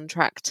from one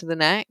track to the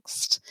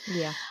next.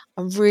 Yeah.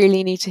 I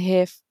really need to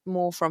hear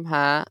more from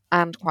her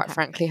and, quite Okay.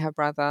 frankly, her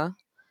brother,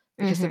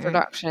 because the Mhm.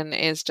 production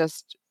is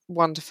just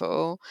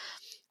wonderful.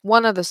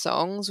 One of the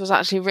songs was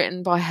actually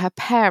written by her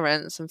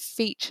parents and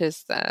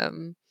features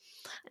them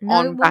No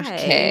on way.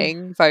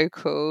 backing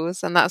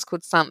vocals, and that's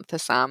called Santha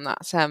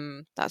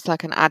Sam. That's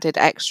like an added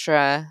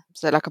extra,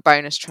 so like a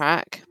bonus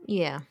track.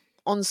 Yeah.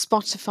 On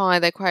Spotify,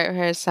 they quote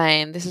her as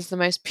saying, "This is the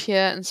most pure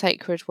and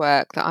sacred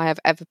work that I have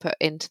ever put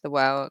into the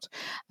world.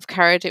 I've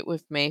carried it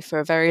with me for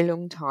a very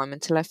long time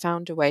until I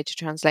found a way to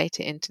translate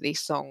it into these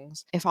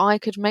songs. If I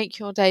could make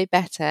your day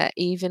better,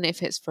 even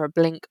if it's for a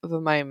blink of a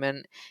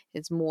moment,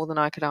 it's more than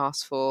I could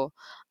ask for.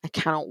 I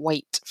cannot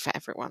wait for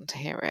everyone to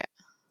hear it."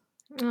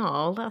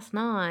 Oh, that's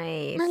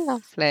nice.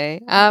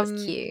 Lovely.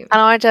 That's cute.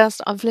 And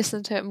I've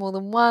listened to it more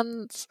than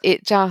once.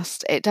 It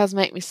does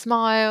make me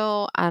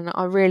smile, and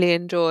I really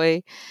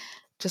enjoy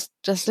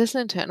just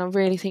listening to it, and I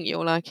really think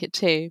you'll like it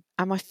too.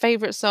 And my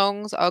favourite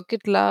songs are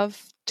Good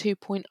Love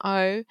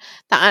 2.0.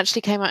 That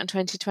actually came out in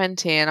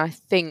 2020 and I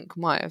think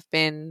might have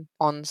been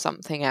on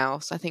something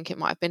else. I think it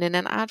might have been in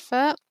an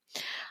advert.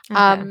 Okay.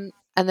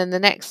 And then the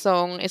next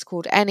song is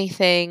called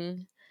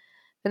Anything.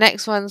 The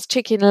next one's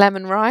Chicken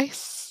Lemon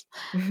Rice.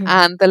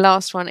 And the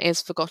last one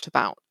is Forgot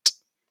About.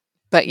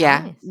 But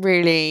yeah, Nice.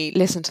 really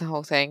listen to the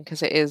whole thing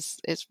because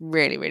it's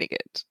really, really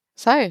good.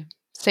 So,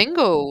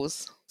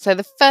 singles. So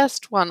the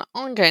first one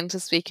I'm going to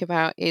speak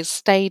about is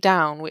Stay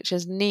Down, which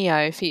is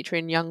Neo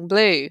featuring Young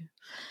Blue.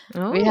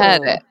 Have you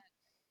heard Oh. it?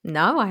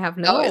 No, I have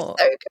Oh, it's not.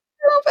 so good.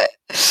 I love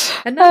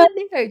it. Another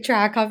Neo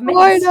track I've Oh,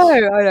 I missed.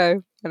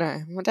 know. I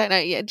don't know.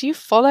 Yeah, do you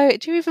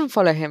even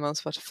follow him on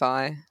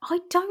Spotify? I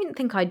don't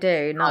think I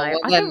do. No, Oh, well,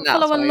 I then don't that's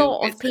follow a why you're lot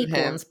of missing people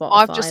on him.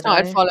 I've just Spotify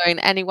started though. following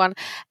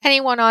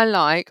anyone I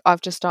like.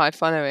 I've just started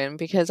following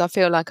because I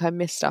feel like I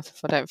miss stuff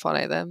if I don't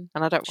follow them,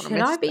 and I don't want to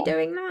Should miss I be stuff.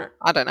 doing that?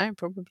 I don't know,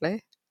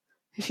 probably.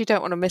 If you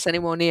don't want to miss any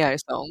more Neo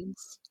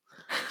songs,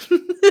 I'm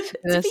To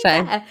gonna be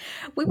say, fair,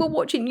 we were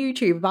watching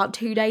YouTube about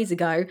 2 days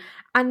ago,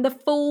 and the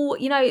full,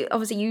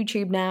 obviously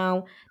YouTube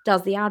now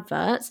does the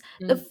adverts.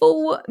 The mm,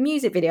 full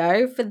music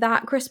video for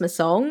that Christmas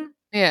song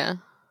yeah,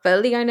 for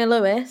Leona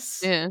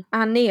Lewis yeah.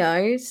 and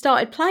Neo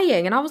started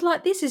playing, and I was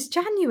like, "This is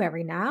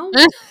January now.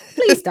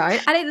 Please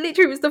don't." And it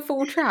literally was the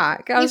full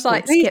track. I was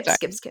like, Please "Skip, skip,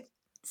 don't. skip,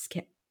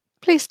 skip."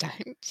 Please don't.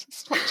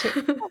 It's not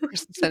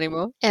Christmas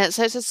anymore. Yeah,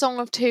 so it's a song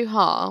of two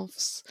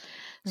halves.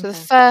 So the Okay.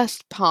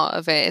 first part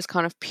of it is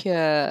kind of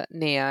pure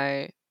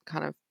neo,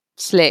 kind of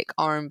slick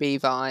R&B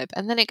vibe,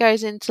 and then it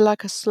goes into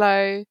like a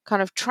slow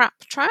kind of trap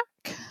track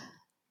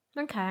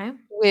Okay.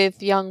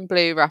 with Young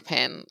Blue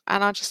rapping,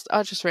 and I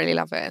just really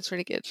love it. It's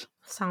really good.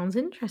 Sounds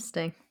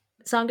interesting.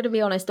 So I'm going to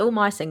be honest, all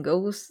my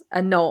singles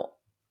are not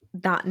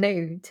that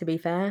new, to be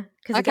fair.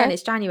 Because Okay. again,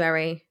 it's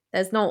January.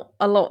 There's not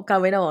a lot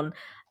going on.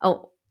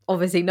 Oh,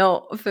 obviously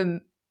not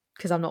from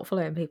because I'm not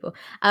following people.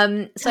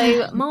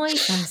 So my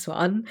first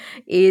one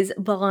is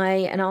by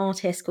an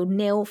artist called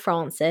Neil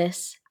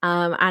Francis,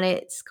 and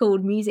it's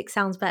called "Music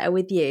Sounds Better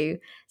with You."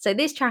 So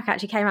this track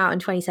actually came out in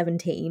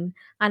 2017,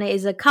 and it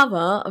is a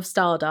cover of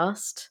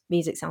Stardust.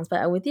 "Music Sounds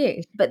Better with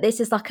You," but this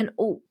is like an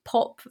alt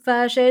pop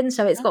version,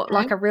 so it's got Okay.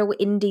 like a real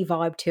indie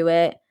vibe to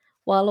it,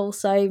 while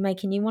also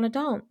making you want to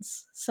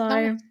dance. Nice.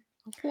 So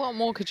What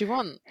more could you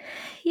want?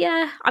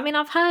 yeah, I mean,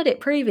 I've heard it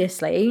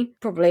previously,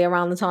 probably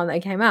around the time that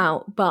it came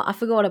out, but I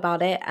forgot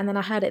about it. And then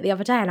I heard it the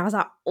other day and I was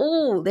like,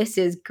 oh, this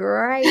is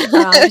great. And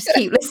I'll just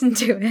keep listening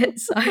to it.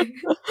 So,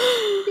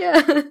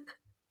 yeah.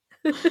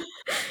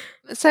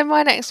 So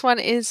my next one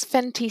is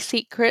Fenty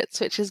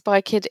Secrets, which is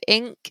by Kid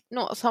Ink.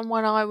 Not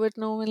someone I would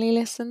normally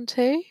listen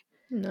to,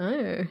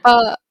 No.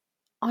 but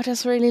I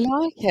just really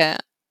like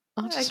it.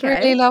 I just really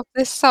Okay. love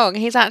this song.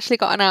 He's actually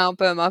got an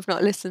album. I've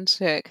not listened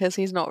to it because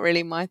he's not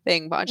really my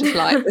thing, but I just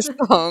like this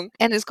song.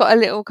 And it's got a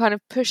little kind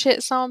of push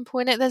it sample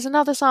in it. There's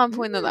another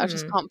sample in there that I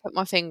just Mm. can't put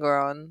my finger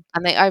on.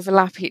 And they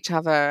overlap each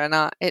other.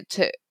 And it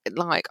took,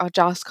 like, I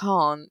just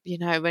can't,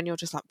 when you're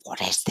just like, what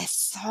is this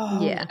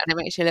song? Yeah. And it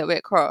makes you a little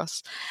bit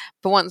cross.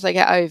 But once I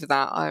get over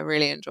that, I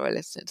really enjoy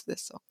listening to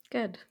this song.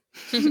 Good.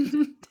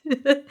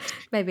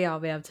 Maybe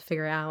I'll be able to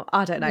figure it out.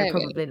 I don't know. Maybe.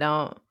 Probably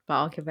not. But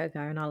I'll give it a go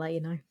and I'll let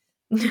you know.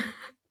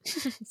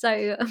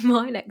 So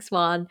my next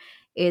one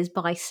is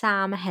by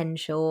Sam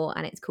Henshaw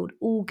and it's called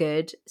All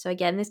Good. So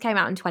again, this came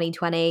out in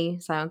 2020,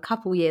 so a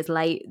couple years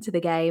late to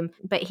the game,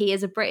 but he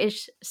is a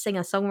British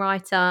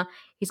singer-songwriter.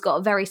 He's got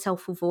a very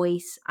soulful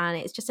voice and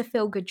it's just a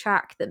feel-good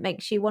track that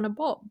makes you want to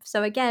bop.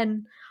 So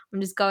again,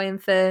 I'm just going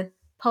for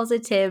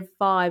positive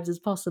vibes as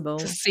possible.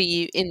 To see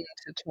you into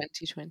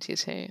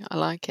 2022. I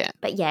like it.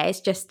 But yeah,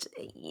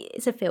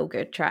 it's a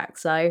feel-good track.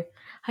 So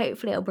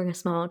hopefully it'll bring a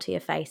smile to your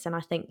face and I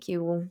think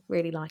you will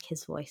really like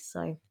his voice.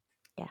 So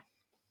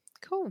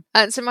Cool.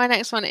 So my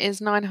next one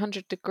is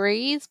 900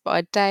 Degrees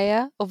by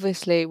Daya.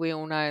 Obviously, we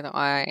all know that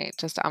I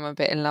just am a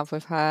bit in love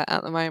with her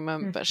at the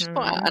moment, but she's put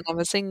out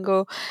another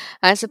single.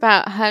 And it's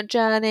about her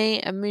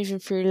journey and moving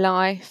through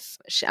life.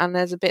 And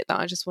there's a bit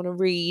that I just want to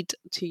read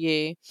to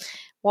you.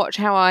 Watch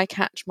how I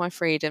catch my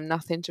freedom,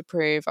 nothing to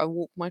prove. I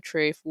walk my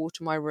truth,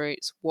 water my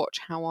roots. Watch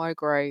how I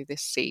grow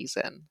this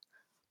season.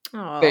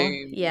 Oh,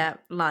 Boom. yeah,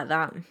 like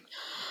that.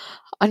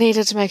 I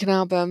needed to make an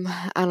album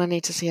and I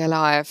need to see her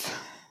live.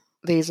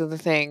 These are the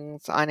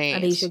things I Are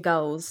need. these your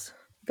goals?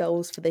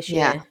 Goals for this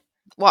Yeah. year?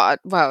 Well,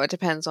 it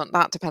depends on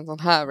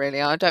her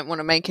really. I don't want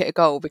to make it a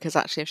goal because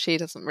actually if she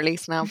doesn't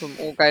release an album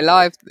or go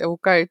live or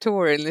go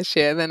touring this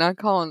year, then I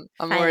can't.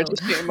 I'm already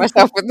Failed. shooting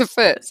myself in the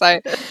foot. So,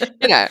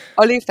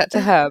 I'll leave that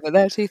to her. But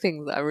there are two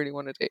things that I really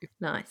want to do.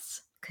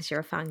 Nice, because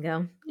you're a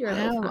fangirl. You're a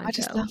I little am. I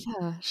just fangirl. love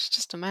her. She's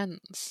just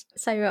immense.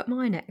 So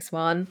my next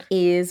one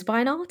is by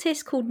an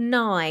artist called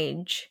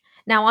Nige.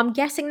 Now I'm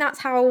guessing that's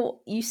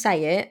how you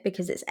say it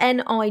because it's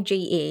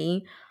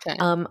Nige,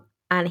 Okay.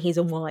 and he's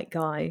a white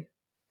guy.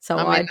 So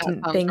I I mean, that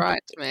didn't sounds think.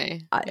 right to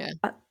me. Yeah.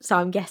 So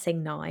I'm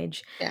guessing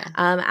Nige. Yeah.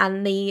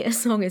 And the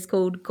song is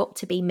called "Got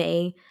to Be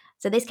Me."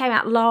 So this came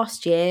out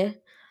last year.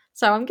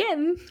 So I'm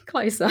getting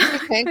closer, You're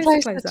getting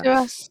closer to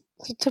us,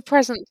 to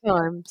present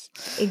times.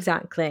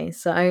 Exactly.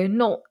 So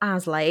not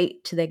as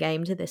late to the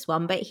game to this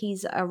one, but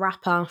he's a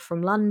rapper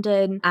from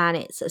London and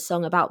it's a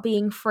song about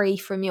being free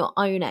from your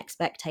own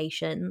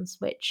expectations,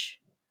 which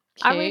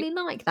I Cute. really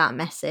like that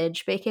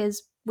message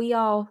because we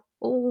are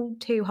all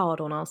too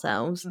hard on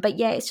ourselves. But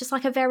yeah, it's just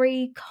like a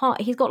very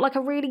he's got like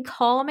a really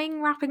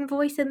calming rapping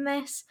voice in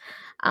this.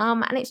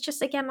 And it's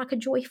just again like a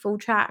joyful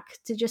track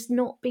to just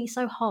not be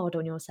so hard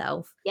on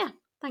yourself. Yeah.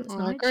 Thanks, I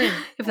Nige. agree.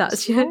 If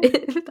Thanks,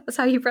 if that's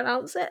how you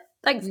pronounce it.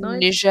 Thanks,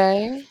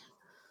 Nige.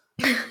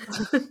 Nije.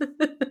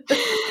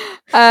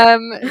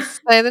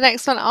 So the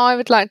next one I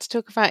would like to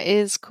talk about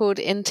is called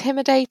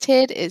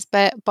Intimidated. It's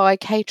by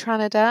Kay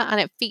Tranada and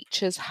it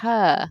features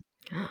her.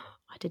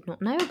 I did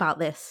not know about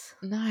this.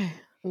 No,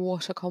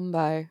 what a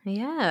combo.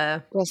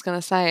 Yeah. I was going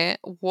to say it.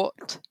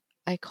 What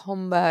a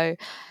combo.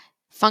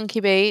 Funky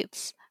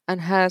beats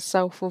and her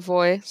soulful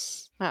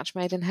voice. Match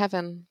made in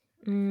heaven.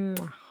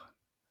 Mwah.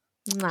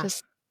 Mwah.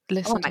 Just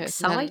listen I'm to it.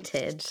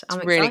 excited. It's I'm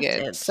really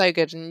excited. good. So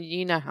good. And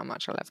you know how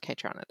much I love Kay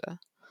Tranada.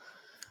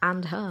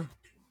 And her.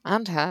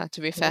 And her,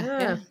 to be fair.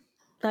 Yeah.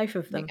 Both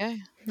of There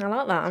them. you go. I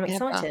like that. I'm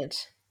Together. excited.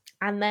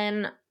 And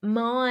then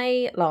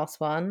my last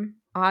one,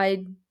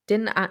 I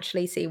didn't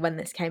actually see when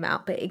this came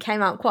out, but it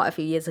came out quite a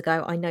few years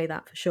ago. I know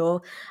that for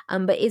sure.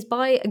 But it's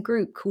by a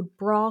group called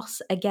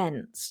Brass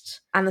Against.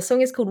 And the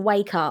song is called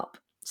Wake Up.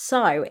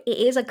 So it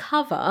is a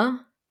cover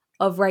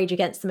of Rage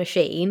Against the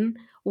Machine,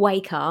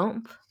 Wake Up.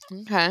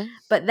 Okay.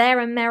 But they're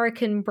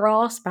American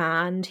brass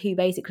band who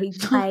basically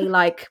play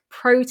like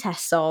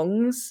protest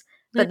songs,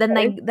 but then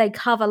Okay. they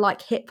cover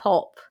like hip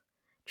hop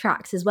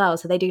tracks as well.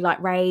 So they do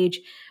like Rage,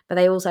 but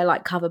they also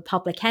like cover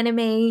Public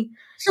Enemy,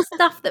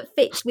 stuff that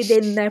fits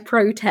within their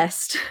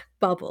protest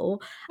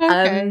bubble.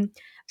 Okay.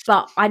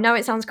 But I know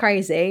it sounds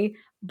crazy,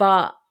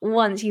 but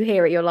once you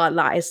hear it, you're like,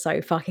 that is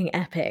so fucking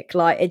epic.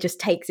 Like, it just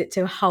takes it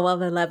to a whole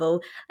other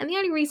level. And the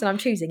only reason I'm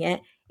choosing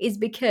it is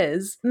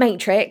because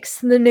Matrix,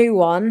 the new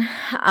one,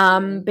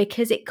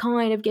 because it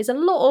kind of gives a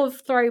lot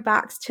of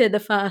throwbacks to the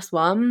first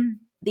one.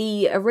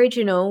 The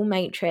original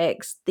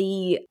Matrix,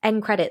 the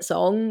end credit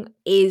song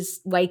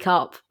is Wake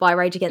Up by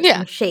Rage Against the Yeah.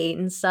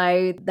 Machine.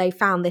 So they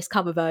found this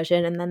cover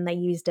version and then they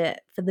used it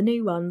for the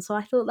new one. So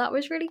I thought that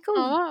was really cool.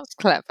 Oh, that's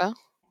clever.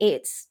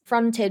 It's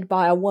fronted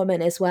by a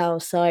woman as well,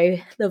 so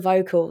the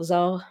vocals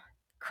are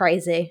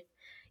crazy.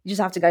 You just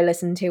have to go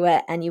listen to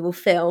it and you will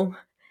feel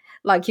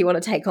like you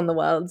want to take on the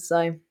world.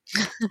 So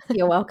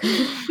you're welcome.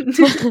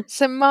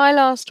 So my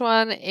last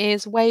one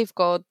is Wave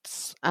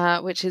Gods,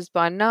 which is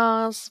by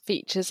Nas,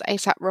 features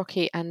ASAP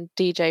Rocky and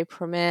DJ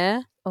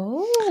Premier.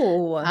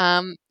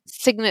 Oh.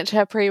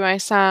 Signature primo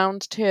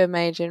sound, two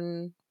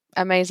amazing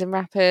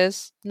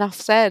rappers.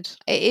 Enough said.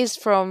 It is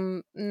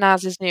from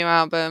Nas's new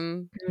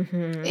album.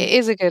 Mm-hmm. It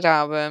is a good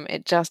album.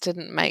 It just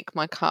didn't make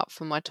my cut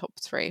for my top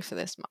 3 for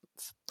this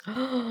month.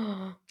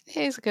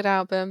 It is a good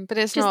album, but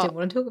it's Just not. didn't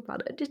want to talk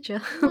about it, did you?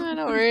 No,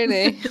 not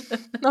really.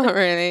 Not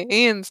really.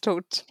 Ian's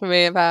talked to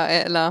me about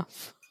it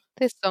enough.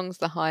 This song's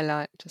the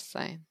highlight, just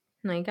saying.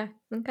 There you go.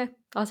 Okay.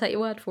 I'll take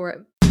your word for it.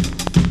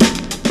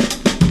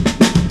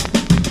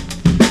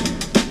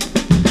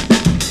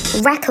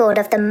 Record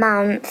of the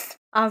month.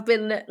 I've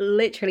been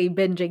literally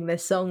binging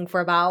this song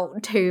for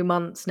about 2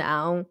 months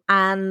now,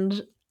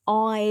 and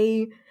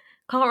I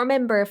can't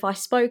remember if I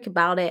spoke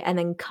about it and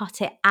then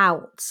cut it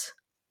out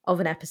of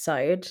an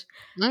episode.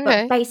 Okay.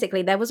 But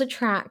basically, there was a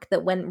track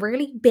that went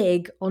really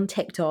big on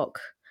TikTok,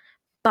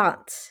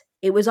 but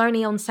it was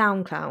only on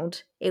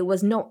SoundCloud. It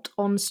was not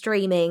on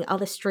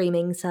other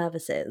streaming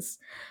services.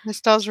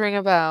 This does ring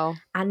a bell.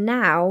 And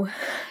now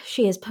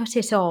she has put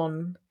it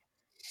on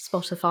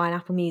Spotify and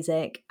Apple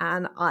Music,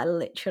 and I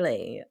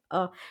literally,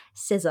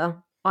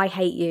 Scissor, I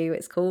Hate You,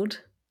 it's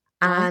called.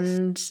 Nice.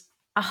 And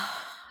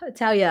I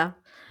tell you,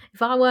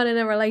 if I weren't in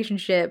a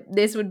relationship,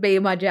 this would be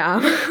my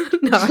jam.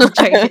 No, I'm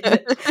joking.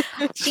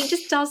 She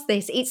just does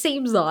this. It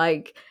seems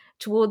like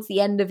towards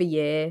the end of a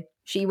year,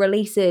 she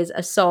releases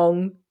a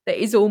song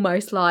that is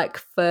almost like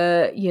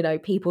for,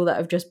 people that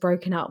have just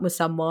broken up with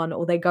someone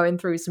or they're going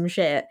through some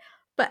shit.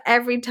 But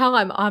every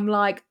time I'm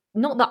like,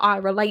 not that I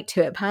relate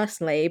to it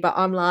personally, but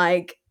I'm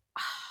like,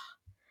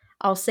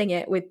 I'll sing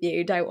it with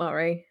you, don't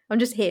worry. I'm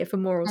just here for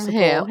moral I'm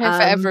support. here. I'm here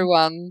for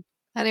everyone.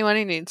 Anyone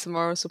who needs some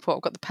moral support.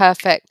 I've got the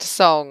perfect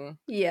song.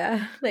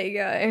 Yeah, there you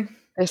go.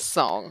 This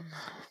song.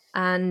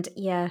 And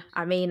yeah,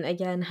 I mean,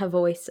 again, her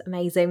voice,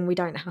 amazing. I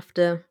don't have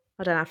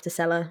to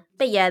sell her.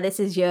 But yeah, this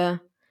is your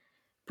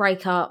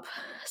breakup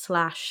 /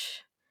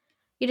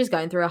 you're just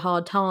going through a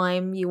hard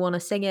time, you want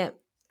to sing it.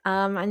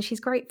 And she's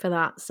great for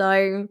that.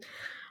 So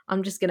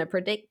I'm just going to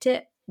predict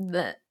it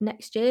that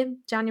next year,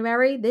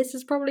 January, this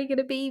is probably going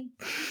to be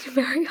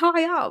very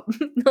high up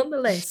on the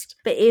list.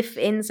 But if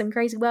in some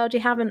crazy world you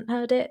haven't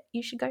heard it,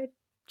 you should go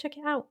check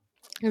it out.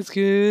 It's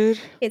good.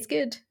 It's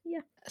good,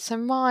 yeah. So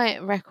my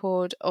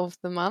record of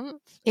the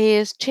month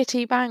is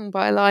Chitty Bang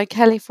by Like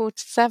Kelly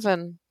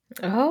 47.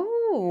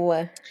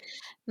 Oh.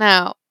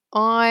 Now,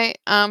 I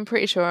am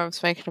pretty sure I've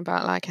spoken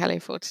about Like Kelly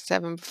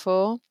 47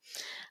 before.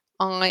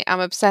 I am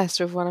obsessed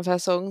with one of her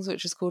songs,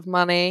 which is called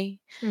Money.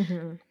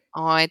 Mm-hmm.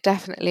 I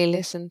definitely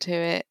listen to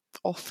it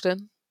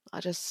often.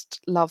 I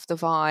just love the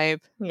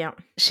vibe. Yeah.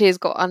 She's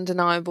got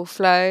undeniable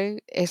flow.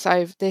 It's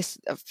over this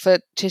for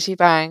Chitty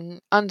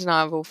Bang,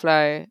 undeniable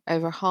flow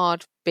over a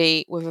hard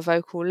beat with a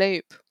vocal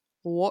loop.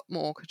 What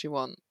more could you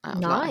want out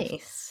of life?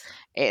 Nice.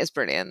 It is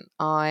brilliant.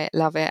 I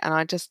love it, and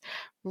I just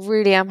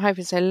really am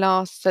hoping. So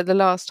the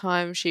last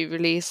time she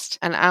released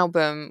an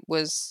album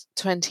was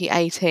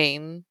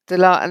 2018.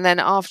 And then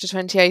after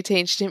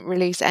 2018, she didn't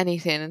release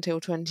anything until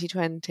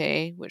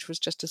 2020, which was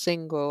just a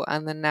single.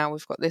 And then now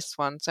we've got this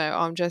one. So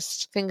I'm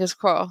just fingers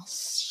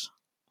crossed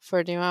for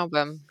a new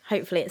album.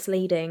 Hopefully it's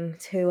leading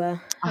to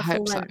a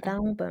hope so. full-length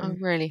album.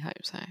 I really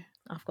hope so.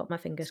 I've got my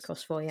fingers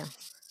crossed for you.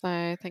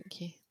 So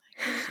thank you.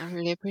 I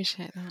really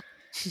appreciate that.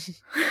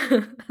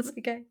 That's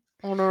okay.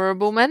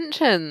 Honourable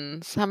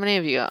mentions. How many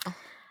have you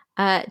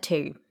got?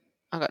 2.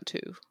 I got 2.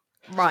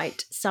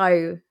 Right,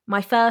 so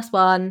my first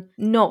one,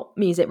 not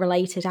music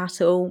related at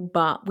all,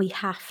 but we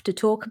have to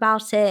talk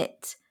about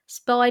it.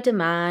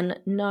 Spider-Man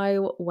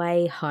No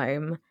Way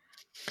Home.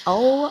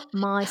 Oh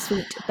my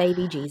sweet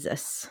baby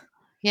Jesus.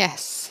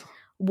 Yes.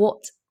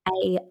 What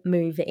a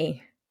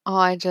movie.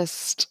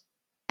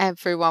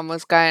 Everyone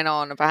was going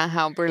on about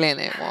how brilliant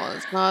it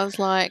was. And I was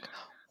like,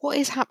 what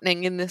is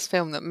happening in this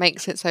film that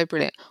makes it so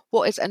brilliant?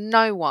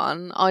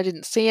 I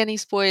didn't see any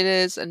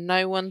spoilers and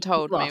no one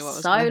told me what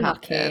was going to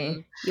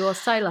happen. You are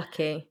so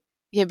lucky.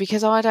 Yeah,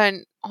 because I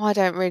don't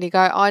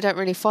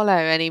really follow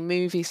any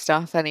movie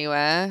stuff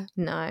anywhere,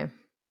 No.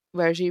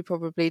 whereas you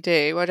probably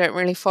do. I don't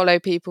really follow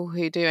people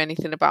who do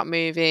anything about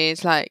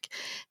movies. Like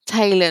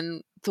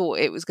Talon thought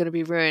it was going to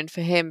be ruined for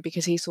him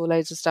because he saw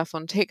loads of stuff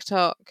on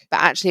TikTok, but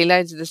actually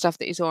loads of the stuff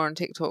that he saw on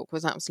TikTok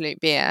was absolute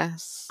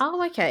BS.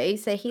 Oh, okay.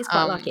 So he's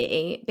quite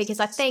lucky because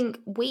I think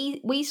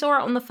we saw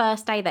it on the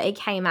first day that it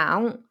came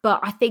out, but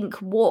I think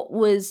what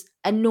was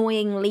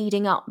annoying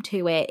leading up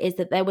to it is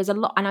that there was a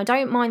lot, and I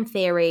don't mind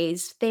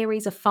theories.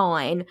 Theories are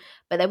fine,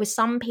 but there were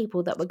some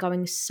people that were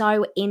going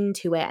so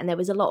into it, and there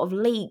was a lot of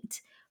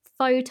leaked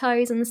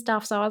photos and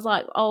stuff. So I was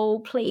like, oh,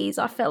 please.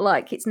 I felt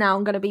like it's now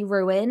going to be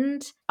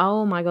ruined.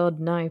 Oh my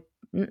God, no.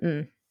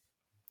 Mm-mm.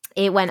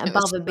 It went It was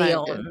above and so good.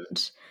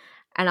 beyond.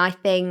 And I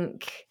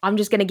think I'm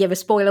just going to give a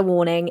spoiler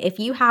warning. If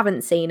you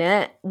haven't seen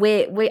it,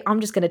 I'm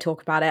just going to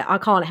talk about it. I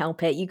can't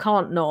help it. You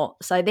can't not.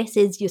 So this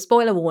is your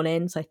spoiler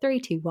warning. So 3,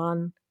 2,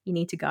 1. You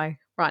need to go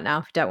right now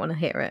if you don't want to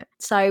hear it.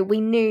 So we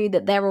knew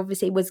that there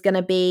obviously was going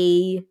to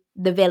be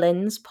the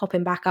villains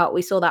popping back up.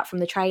 We saw that from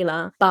the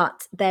trailer.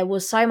 But there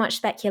was so much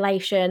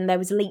speculation. There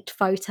was leaked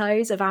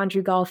photos of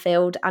Andrew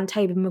Garfield and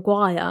Tobey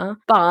Maguire.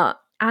 But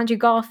Andrew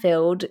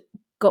Garfield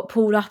got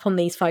pulled up on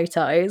these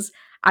photos,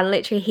 and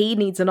literally he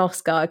needs an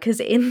Oscar because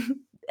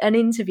in an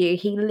interview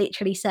he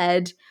literally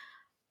said,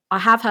 I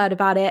have heard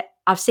about it,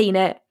 I've seen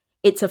it,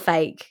 it's a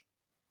fake.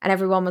 And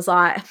everyone was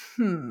like,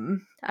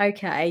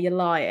 okay, you're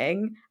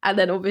lying. And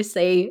then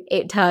obviously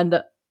it turned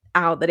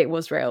out that it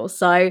was real.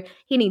 So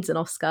he needs an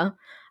Oscar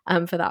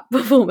for that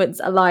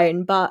performance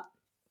alone. But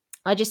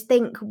I just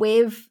think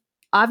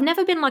I've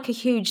never been like a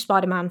huge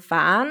Spider-Man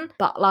fan,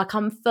 but like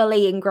I'm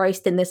fully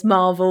engrossed in this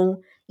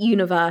Marvel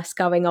universe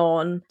going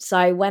on.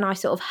 So when I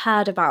sort of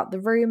heard about the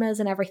rumors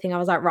and everything, I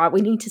was like, right,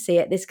 we need to see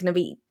it. This is going to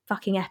be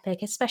fucking epic,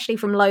 especially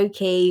from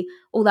Loki,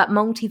 all that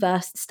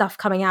multiverse stuff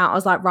coming out. I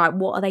was like, right,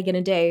 what are they going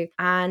to do?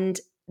 And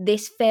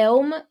this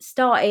film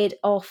started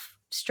off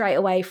straight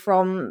away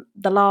from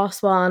the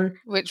last one,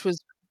 which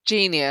was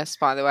genius,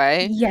 by the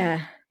way.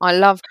 Yeah. I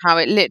loved how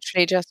it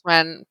literally just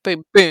went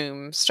boom,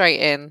 boom, straight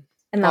in.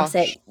 And that's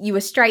it. You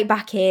were straight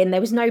back in. There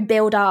was no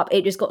build up.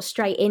 It just got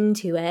straight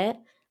into it.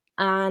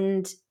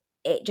 And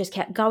it just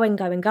kept going.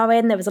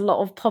 There was a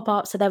lot of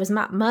pop-ups. So there was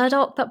Matt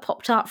Murdock that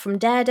popped up from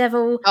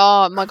Daredevil.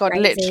 Oh my God,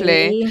 Crazy.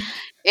 literally.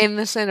 In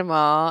the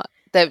cinema,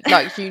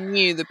 like you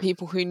knew the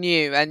people who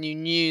knew and you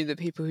knew the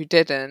people who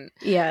didn't.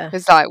 Yeah.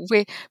 It's like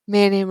me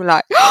and him were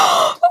like,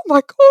 oh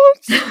my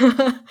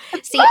God.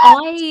 See,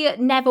 I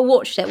never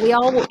watched it. We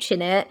are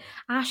watching it.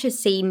 Ash has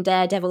seen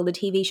Daredevil, the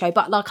TV show,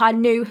 but like I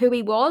knew who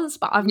he was,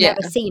 but I've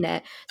never seen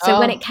it. So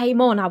when it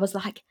came on, I was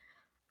like,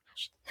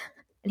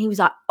 and he was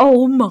like,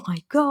 oh my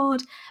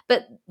God.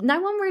 But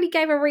no one really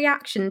gave a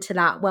reaction to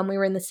that when we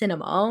were in the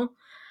cinema.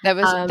 There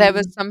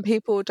was some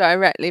people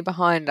directly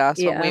behind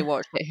us when we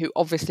watched it who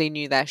obviously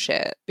knew their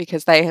shit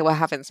because they were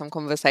having some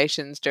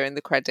conversations during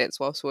the credits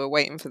whilst we were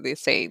waiting for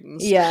these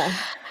scenes. Yeah.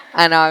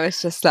 And I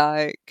was just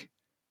like,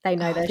 they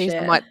know their shit.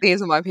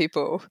 These are my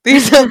people.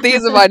 These are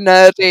my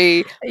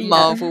nerdy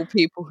Marvel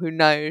people who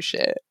know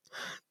shit.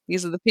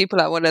 These are the people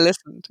I want to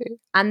listen to.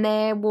 And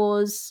there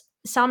was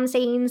some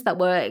scenes that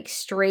were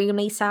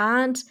extremely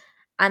sad,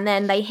 and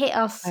then they hit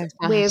us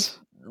with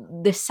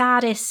the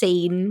saddest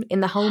scene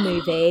in the whole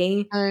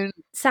movie.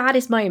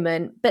 Saddest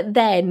moment, but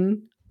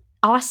then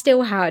I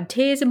still had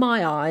tears in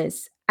my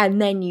eyes. And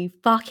then you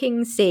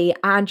fucking see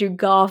Andrew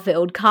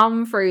Garfield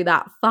come through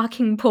that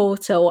fucking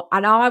portal.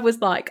 And I was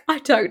like, I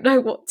don't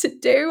know what to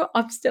do.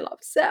 I'm still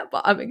upset,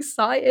 but I'm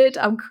excited.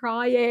 I'm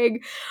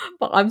crying,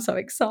 but I'm so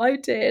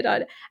excited.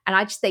 And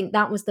I just think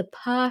that was the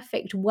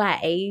perfect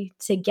way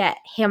to get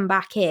him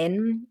back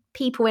in.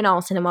 People in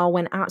our cinema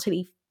went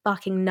absolutely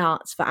fucking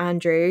nuts for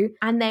Andrew.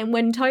 And then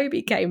when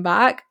Tobey came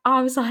back,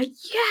 I was like,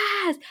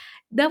 yes!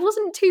 There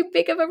wasn't too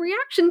big of a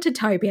reaction to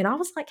Tobey. And I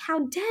was like, how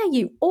dare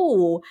you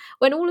all?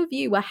 When all of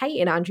you were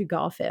hating Andrew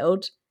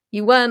Garfield,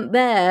 you weren't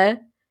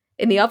there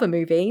in the other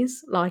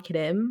movies liking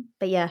him.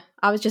 But yeah,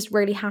 I was just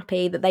really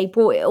happy that they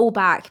brought it all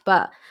back.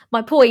 But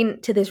my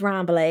point to this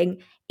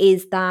rambling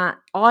is that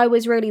I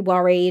was really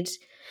worried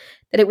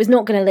that it was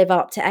not going to live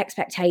up to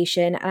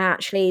expectation. And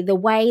actually, the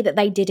way that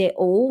they did it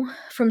all,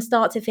 from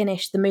start to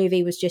finish, the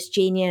movie was just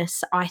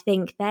genius. I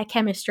think their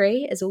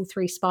chemistry as all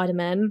three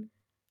Spider-Men,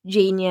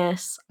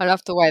 genius. I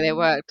love the way they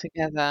work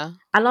together.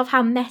 I love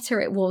how meta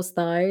it was,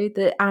 though,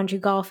 that Andrew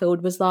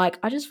Garfield was like,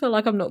 I just feel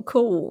like I'm not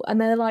cool. And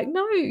they're like,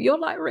 no, you're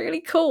like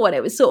really cool. And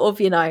it was sort of,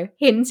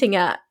 hinting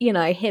at,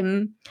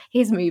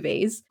 his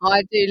movies.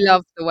 I do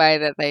love the way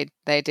that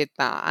they did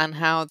that and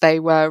how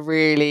they were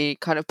really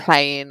kind of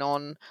playing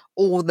on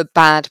all the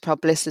bad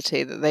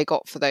publicity that they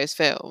got for those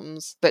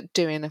films, but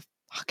doing a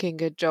fucking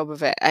good job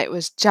of it. It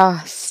was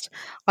just,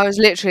 I was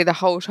literally the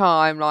whole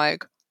time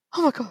like,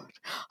 oh my God,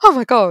 oh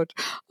my God,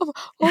 oh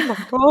my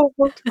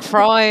God,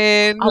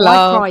 crying,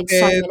 I cried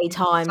so many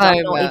times,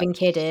 I'm not even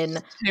kidding.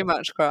 Too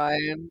much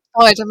crying.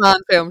 Spider-Man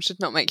film should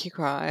not make you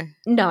cry.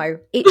 No,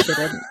 it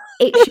shouldn't.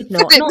 It should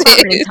not. Not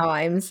that many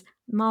times.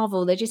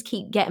 Marvel, they just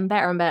keep getting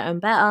better and better and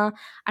better.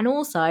 And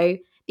also,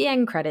 the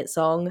end credit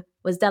song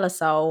was De La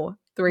Soul,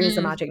 3 is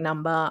a Mm. magic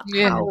number.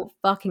 Yeah. How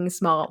fucking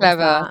smart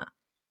Clever. was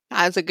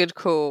That's a good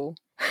call.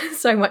 that?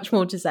 So much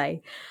more to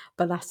say,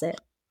 but that's it.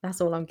 That's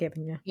all I'm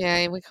giving you.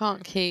 Yeah, we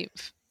can't keep.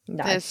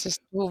 No. There's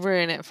just, we'll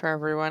ruin it for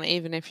everyone,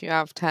 even if you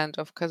have turned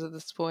off because of the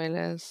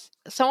spoilers.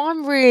 So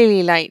I'm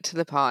really late to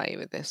the party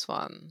with this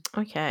one.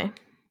 Okay.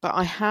 But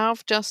I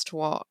have just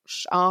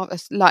watched,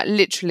 like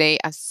literally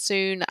as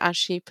soon as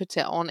she put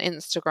it on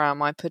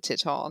Instagram, I put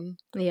it on.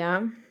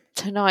 Yeah.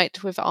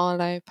 Tonight with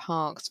Arlo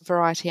Parks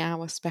Variety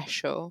Hour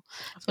special.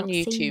 It's on Not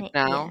seen YouTube it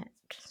now, yet.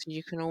 so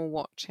you can all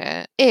watch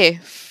it.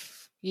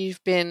 If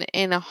you've been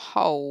in a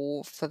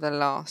hole for the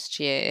last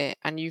year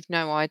and you've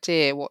no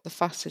idea what the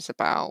fuss is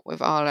about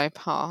with Arlo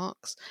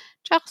Parks,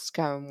 just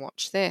go and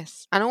watch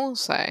this. And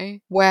also,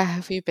 where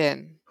have you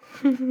been?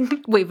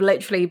 We've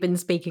literally been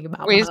speaking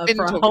about We've her been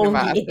for a talking whole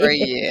about her year. for a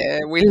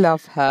year. We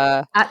love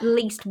her. At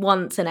least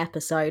once an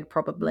episode,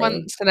 probably.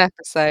 Once an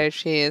episode,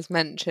 she is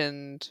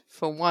mentioned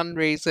for one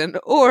reason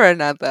or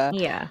another.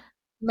 Yeah.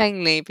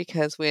 Mainly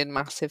because we're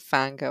massive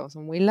fangirls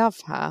and we love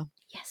her.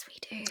 Yes, we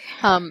do.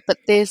 But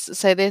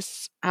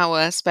this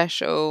hour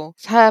special,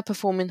 it's her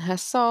performing her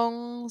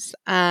songs,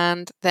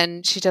 and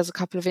then she does a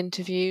couple of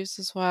interviews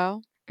as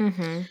well.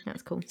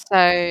 That's cool.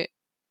 So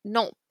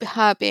not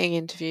her being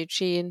interviewed,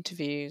 she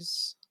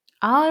interviews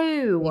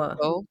Oh,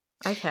 people.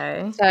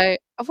 okay. So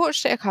I've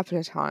watched it a couple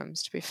of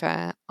times, to be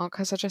fair,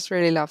 because I just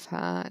really love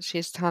her.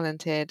 She's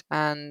talented,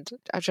 and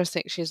I just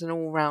think she's an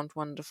all-round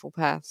wonderful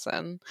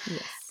person.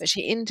 Yes. But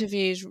she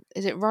interviews,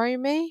 is it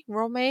Romy?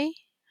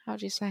 How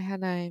do you say her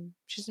name?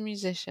 She's a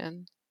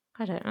musician.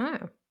 I don't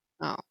know.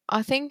 Oh,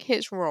 I think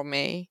it's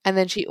Romy. And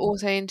then she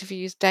also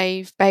interviews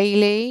Dave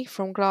Bailey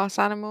from Glass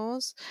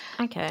Animals.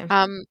 Okay.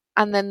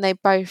 And then they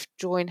both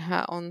join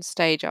her on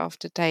stage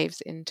after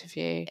Dave's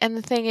interview. And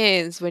the thing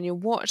is, when you're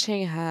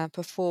watching her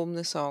perform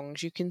the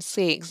songs, you can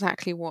see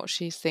exactly what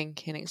she's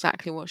thinking,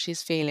 exactly what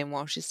she's feeling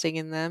while she's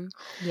singing them.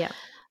 Yeah.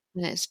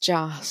 And it's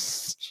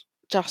just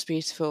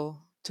beautiful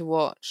to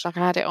watch. Like,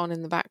 I had it on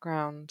in the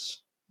background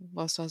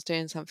whilst I was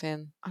doing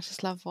something. I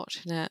just love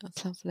watching it.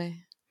 It's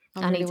lovely.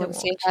 I really need to want to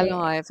see watch her it.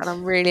 live, and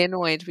I'm really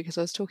annoyed because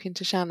I was talking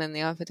to Shannon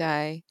the other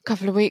day, a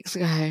couple of weeks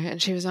ago,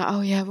 and she was like, "Oh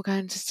yeah, we're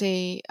going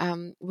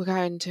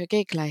to a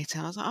gig later."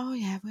 I was like, "Oh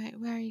yeah,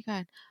 where are you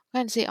going?" "We're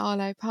going to see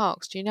Arlo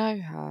Parks. Do you know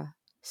her?"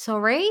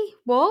 Sorry? I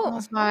What?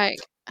 was like,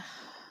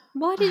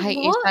 Why I did hate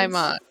you so what?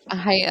 much. I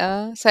hate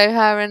her. So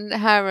her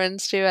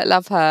and Stuart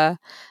love her,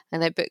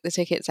 and they booked the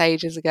tickets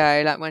ages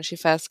ago, like when she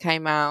first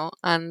came out,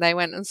 and they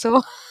went and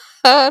saw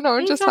her, and I was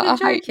Are you just like, kind I of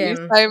hate you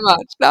joking? so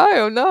much.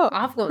 No, I'm not.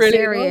 I've got Really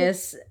not.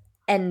 serious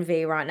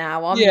envy right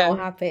now. I'm Yeah. not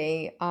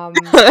happy. No.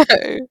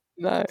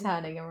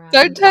 Turning around.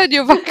 Don't turn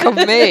your back on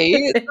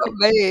me. It's not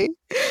me.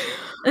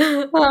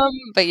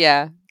 But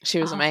yeah, she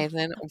was Oh,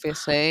 amazing,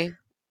 obviously,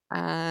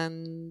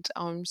 and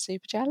I'm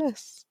super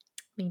jealous.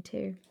 me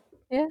too.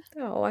 Yeah.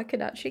 Oh, I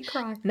could actually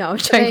cry. No, I'm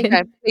So there you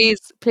go. joking.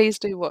 Please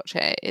do watch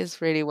it. It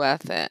is really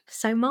worth it.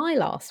 So my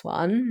last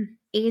one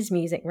is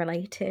music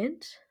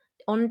related.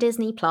 On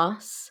Disney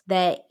Plus,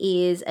 there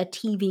is a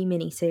TV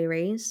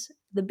miniseries,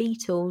 The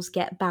Beatles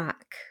Get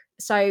Back.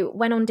 So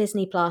went on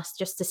Disney Plus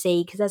just to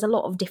see, because there's a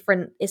lot of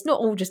different, it's not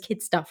all just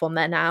kids stuff on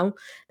there now.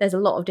 There's a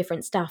lot of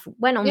different stuff.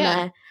 Went on Yeah.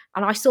 there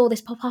and I saw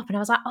this pop up and I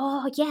was like,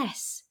 oh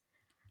yes,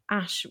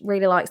 Ash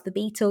really likes the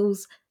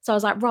Beatles. So I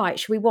was like, right,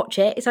 should we watch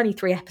it? It's only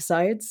 3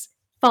 episodes.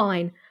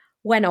 Fine.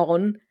 Went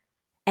on.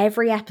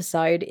 Every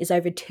episode is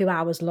over 2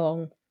 hours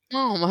long.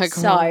 Oh my god.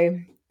 So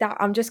that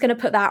I'm just going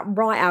to put that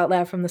right out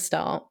there from the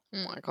start.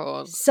 Oh my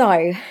god.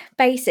 So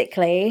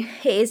basically,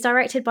 it is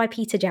directed by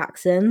Peter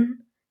Jackson.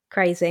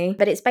 Crazy.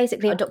 But it's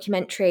basically a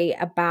documentary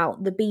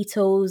about the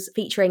Beatles,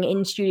 featuring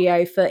in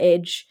studio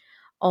footage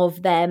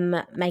of them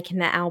making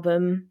their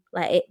album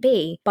Let It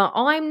Be. But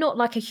I'm not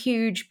like a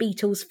huge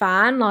Beatles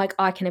fan. Like,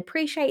 I can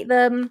appreciate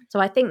them. So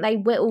I think they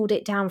whittled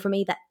it down from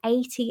either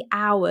 80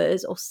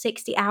 hours or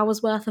 60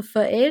 hours worth of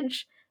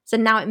footage. So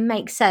now it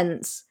makes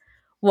sense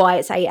why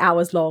it's 8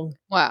 hours long.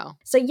 Wow.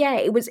 So yeah,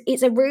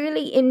 it's a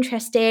really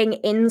interesting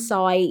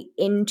insight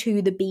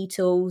into the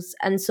Beatles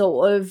and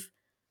sort of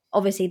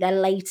obviously their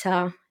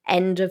later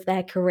end of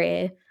their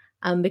career.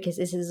 Because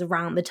this is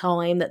around the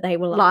time that they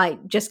were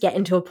like just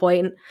getting to a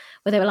point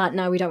where they were like,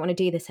 no, we don't want to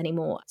do this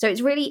anymore. So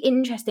it's really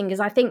interesting because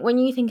I think when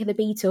you think of the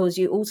Beatles,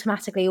 you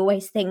automatically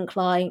always think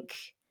like,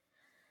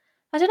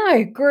 I don't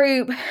know,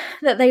 group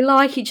that they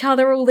like each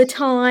other all the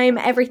time,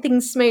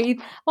 everything's smooth.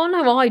 Well,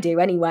 no, I do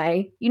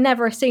anyway. You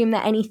never assume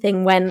that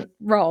anything went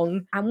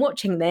wrong. And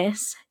watching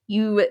this,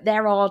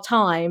 there are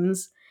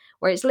times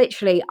where it's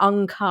literally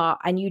uncut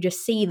and you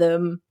just see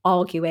them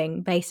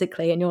arguing,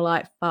 basically, and you're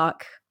like,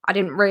 fuck, I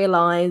didn't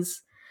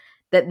realise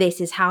that this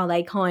is how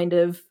they kind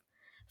of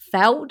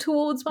felt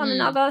towards one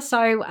another.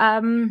 So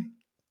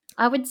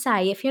I would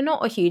say if you're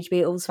not a huge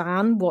Beatles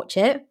fan, watch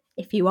it.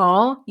 If you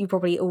are, you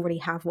probably already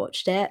have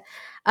watched it.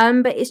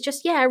 But it's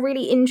just, yeah, a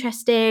really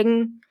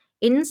interesting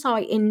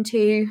insight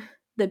into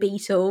the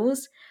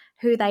Beatles,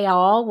 who they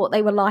are, what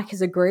they were like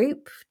as a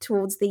group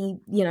towards the,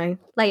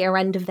 later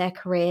end of their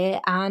career,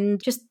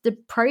 and just the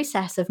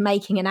process of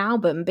making an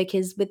album.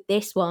 Because with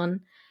this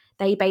one,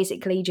 they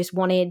basically just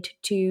wanted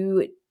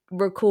to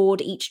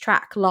record each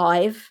track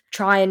live,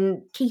 try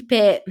and keep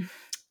it,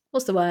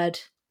 what's the word?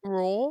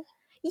 Raw?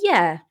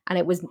 Yeah. And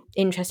it was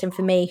interesting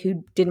for me,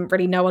 who didn't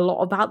really know a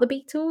lot about the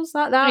Beatles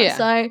like that. Yeah.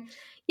 So,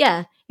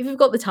 yeah, if you've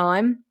got the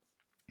time,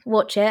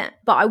 watch it.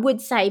 But I would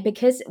say,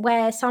 because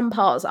where some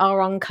parts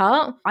are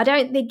uncut, I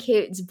don't think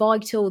it's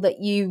vital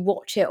that you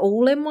watch it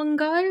all in one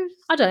go.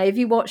 I don't know, if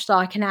you watched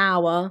like an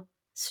hour,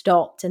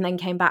 stopped, and then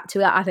came back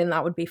to it, I think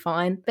that would be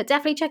fine. But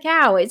definitely check it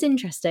out. It's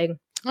interesting.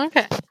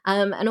 Okay.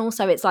 And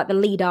also it's like the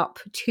lead up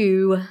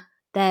to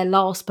their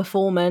last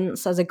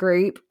performance as a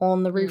group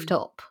on the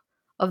rooftop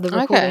of the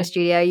recording Okay.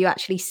 studio. You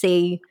actually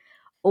see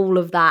all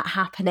of that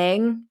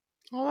happening.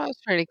 Oh, that was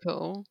pretty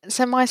cool.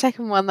 So my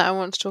second one that I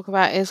want to talk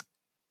about is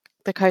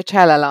the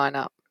Coachella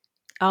lineup.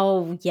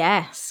 Oh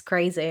yes,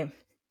 crazy.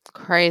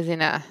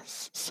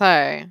 Craziness.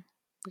 So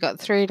we've got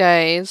 3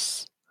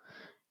 days.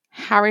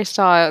 Harry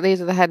Styles,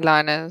 these are the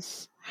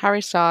headliners.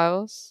 Harry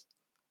Styles,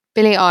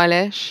 Billie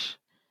Eilish,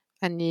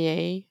 and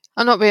Ye.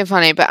 I'm not being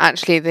funny, but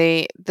actually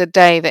the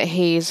day that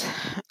he's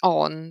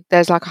on,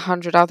 there's like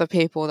 100 other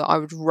people that I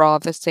would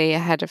rather see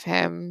ahead of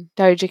him.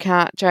 Doja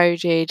Cat,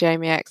 Joji,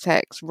 Jamie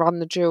XX, Run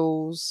the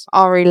Jewels,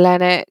 Ari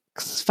Lennox,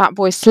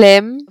 Fatboy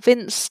Slim,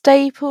 Vince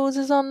Staples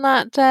is on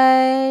that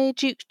day,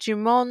 Duke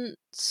Dumont,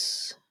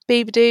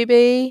 Bieber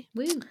Doobie,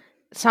 Woo.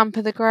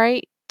 Sampa the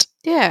Great.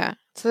 Yeah.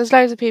 So there's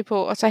loads of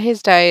people. So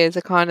his day is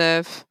a kind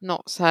of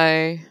not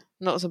so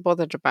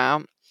bothered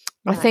about.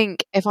 I No.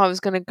 think if I was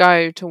going to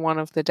go to one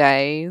of the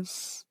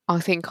days,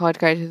 I think I'd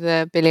go to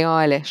the Billie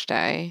Eilish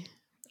day,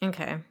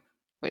 Okay.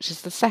 which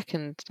is the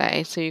second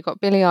day. So you've got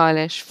Billie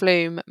Eilish,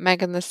 Flume,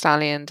 Megan Thee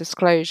Stallion,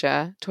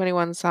 Disclosure,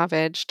 21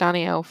 Savage,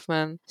 Danny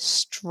Elfman,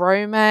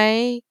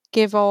 Stromae,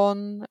 Give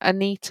On,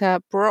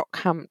 Anita,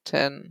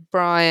 Brockhampton,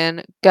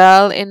 Brian,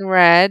 Girl in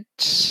Red.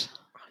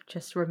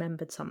 Just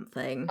remembered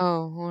something.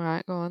 Oh, all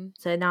right, go on.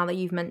 So now that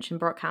you've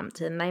mentioned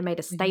Brockhampton, they made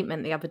a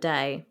statement the other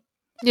day.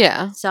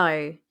 Yeah.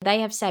 So they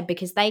have said,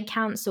 because they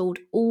cancelled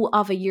all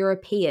other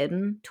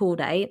European tour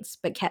dates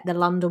but kept the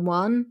London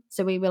one.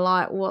 So we were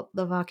like, what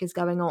the fuck is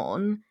going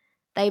on?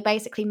 They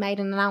basically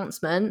made an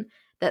announcement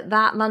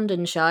that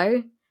London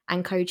show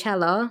and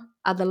Coachella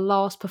are the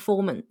last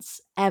performance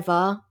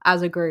ever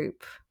as a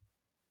group.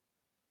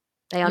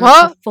 They are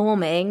not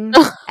performing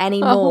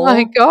anymore. Oh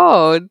my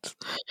god.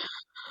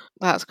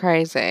 That's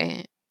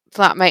crazy.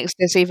 So that makes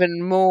this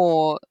even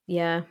more.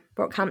 Yeah,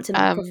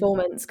 Brockhampton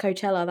performance,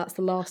 Coachella, that's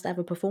the last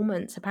ever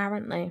performance,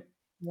 apparently.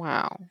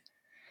 Wow.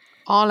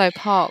 Arlo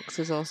Parks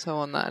is also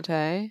on that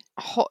day.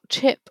 Hot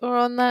Chip are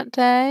on that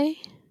day.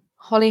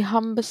 Holly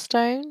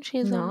Humberstone,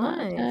 she's on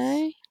that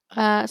day.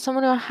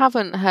 Someone who I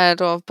haven't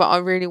heard of, but I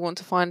really want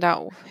to find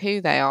out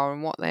who they are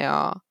and what they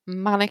are.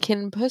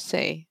 Mannequin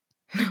Pussy.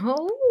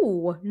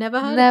 Oh, never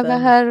heard of Never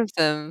them. heard of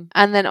them.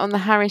 And then on the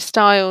Harry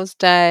Styles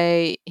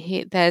day,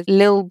 there's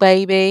Lil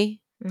Baby,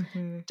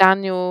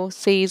 Daniel,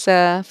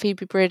 Caesar,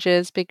 Phoebe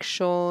Bridgers, Big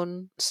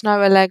Sean,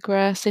 Snow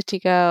Allegra, City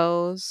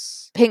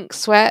Girls, Pink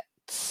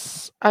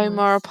Sweats,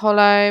 Omar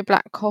Apollo,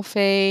 Black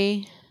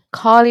Coffee,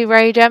 Carly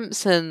Rae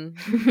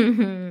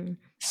Jepsen,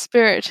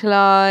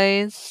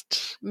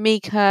 Spiritualized,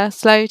 Mika,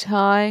 Slow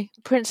Tie,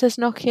 Princess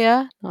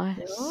Nokia. Nice.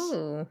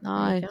 Oh,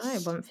 nice. There you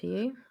go, one for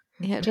you.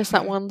 Yeah, just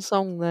that one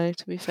song though,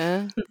 to be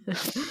fair.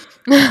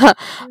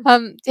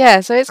 Yeah,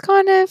 so it's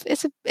kind of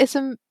it's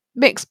a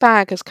mixed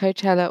bag, as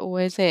Coachella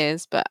always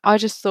is, but I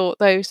just thought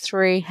those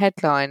 3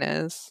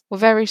 headliners were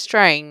very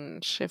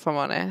strange, if I'm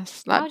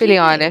honest. Like Billie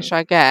Eilish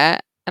I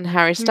get, and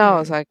Harry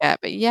Styles I get,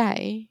 but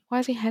Ye, why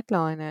is he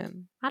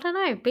headlining? I don't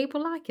know.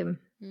 People like him.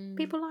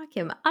 People like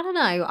him. I don't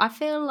know. I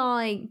feel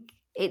like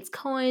it's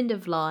kind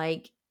of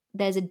like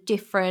there's a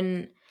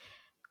different,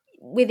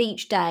 with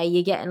each day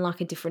you're getting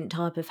like a different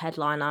type of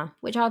headliner,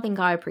 which I think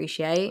I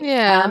appreciate.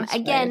 Yeah.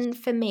 Again,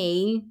 for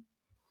me,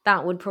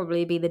 that would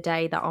probably be the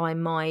day that I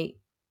might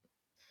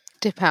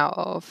dip out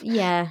of.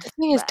 Yeah. The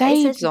thing is, But it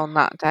says- Dave's on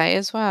that day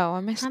as well.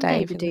 I miss and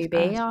Dave Baby in the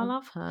Doobie. first I one.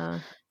 love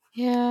her.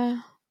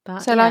 Yeah. But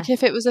So, like,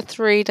 if it was a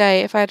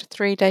 3-day, if I had a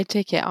 3-day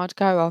ticket, I'd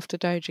go after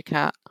Doja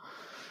Cat.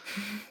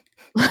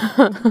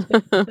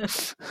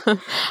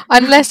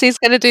 Unless he's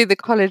going to do the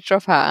College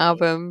Dropout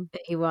album.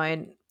 He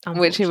won't,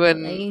 Which he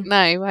wouldn't. unfortunately.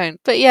 No, he won't.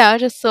 But yeah, I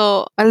just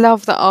thought, I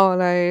love that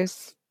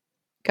Arlo's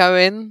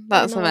going.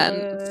 That's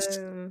immense.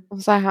 I'm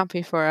so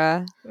happy for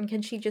her. And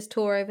can she just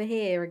tour over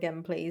here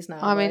again, please, now?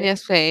 I mean,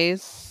 yes,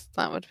 please.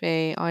 That would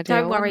be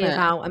ideal. Don't worry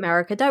about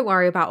America. Don't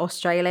worry about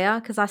Australia,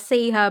 because I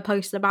see her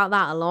posting about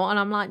that a lot, and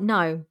I'm like,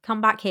 no,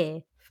 come back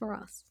here for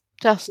us.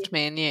 Just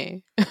me and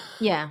you.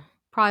 Yeah,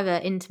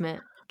 private,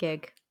 intimate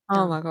gig.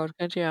 Oh my god,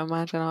 could you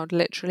imagine? I would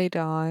literally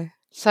die.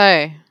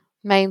 So,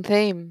 main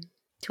theme.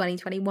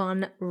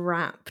 2021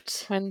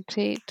 Wrapped.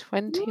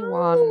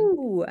 2021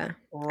 Ooh. And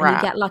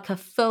you get like a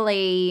full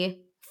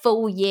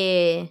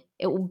year.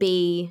 It will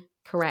be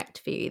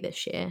correct for you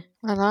this year.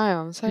 I know,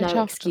 I'm so No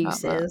chuffed about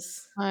that.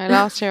 excuses. No,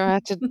 last year I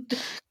had to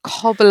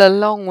cobble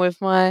along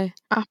with my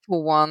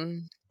Apple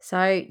one.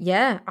 So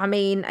yeah, I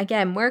mean,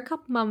 again, we're a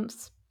couple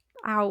months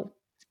out,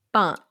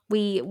 but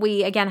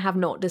we again have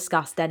not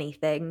discussed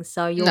anything.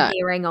 So you're No.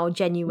 hearing our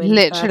genuine first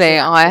Literally,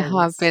 I have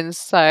reactions. been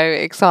so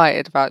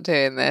excited about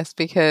doing this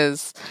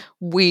because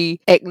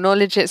we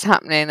acknowledge it's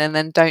happening and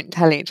then don't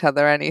tell each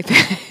other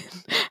anything.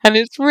 And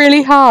it's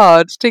really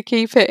hard to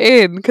keep it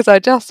in because I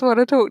just want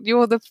to talk.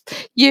 You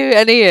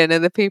and Ian are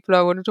the people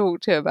I want to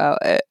talk to about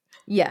it.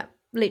 Yeah,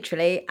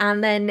 literally.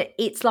 And then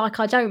it's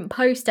like I don't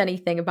post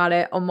anything about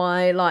it on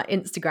my like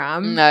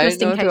Instagram No,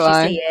 just in nor case do you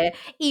I. see it,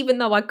 even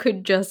though I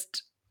could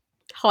just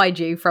hide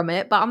you from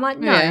it. But I'm like,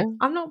 no, Yeah.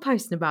 I'm not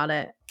posting about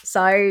it.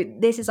 So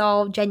this is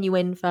our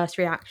genuine first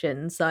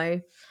reaction. So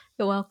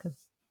you're welcome.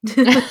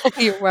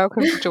 You're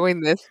welcome to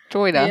join us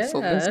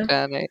on this Yeah.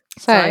 journey.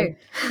 So,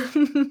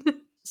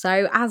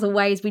 So as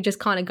always, we just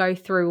kind of go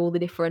through all the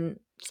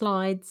different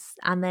slides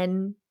and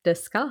then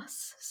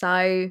discuss.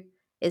 So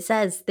it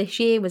says this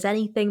year was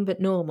anything but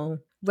normal.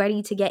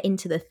 Ready to get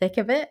into the thick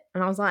of it?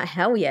 And I was like,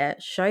 hell yeah,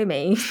 show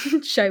me.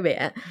 Show me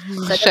it.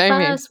 So show the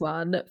me. first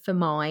one for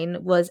mine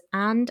was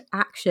And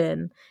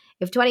Action.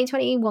 If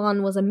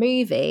 2021 was a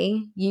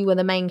movie, you were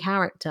the main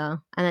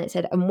character. And then it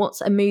said, and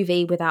what's a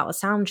movie without a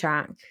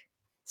soundtrack?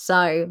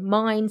 So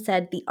mine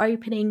said the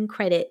opening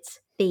credits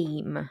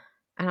theme.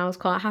 And I was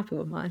quite happy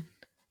with mine.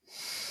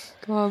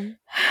 Go on.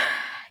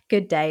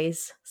 Good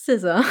Days.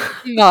 Scissor.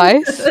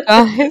 Nice. So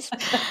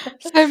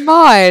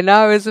mine,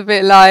 I was a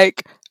bit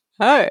like,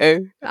 oh,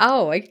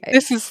 okay.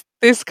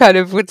 this kind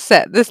of would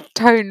set the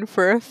tone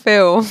for a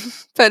film,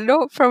 but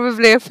not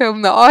probably a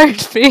film that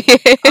I'd be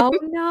in. Oh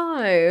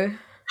no.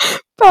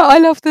 But I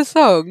love the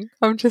song.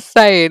 I'm just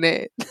saying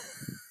it.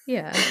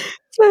 Yeah.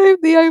 So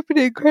the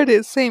opening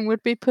credits scene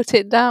would be Put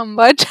It Down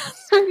by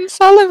Jasmine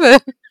Sullivan,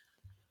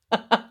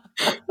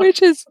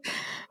 which is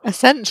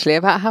essentially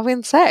about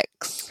having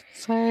sex.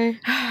 So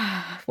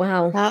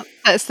Well,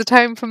 that's the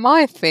tone for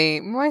my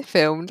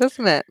film,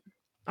 doesn't it?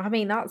 I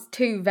mean, that's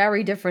two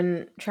very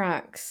different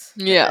tracks.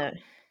 Yeah.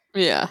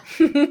 Yeah.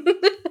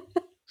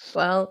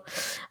 Well,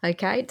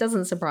 okay, it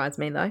doesn't surprise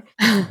me though.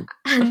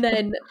 And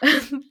then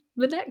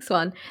the next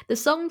one, the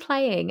song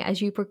playing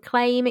as you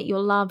proclaim your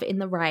love in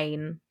the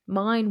rain.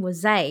 Mine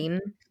was Zayn,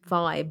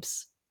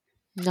 Vibes.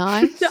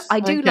 Nice. I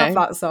do love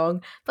that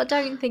song, but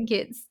don't think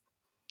it's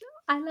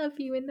I love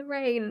you in the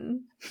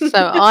rain. So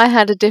I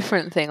had a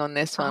different thing on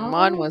this one.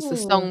 Mine was the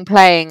song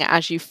playing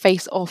as you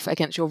face off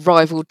against your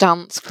rival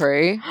dance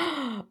crew,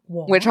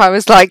 which I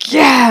was like,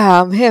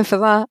 yeah, I'm here for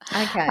that.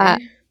 Okay.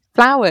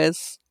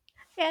 Flowers.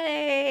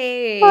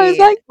 Yay! I was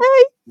like,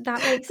 hey,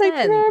 that makes thank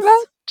sense. you very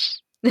much.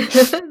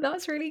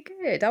 That's really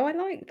good. Oh, I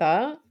like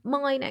that.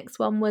 My next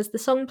one was the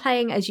song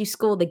playing as you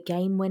score the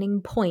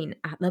game-winning point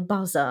at the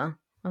buzzer.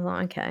 I was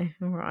like, okay,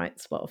 all right,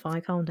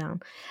 Spotify, calm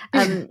down.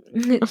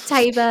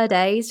 Tay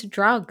Verde's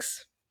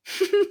Drugs.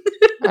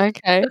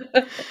 Okay.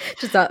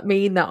 Does that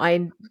mean that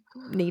I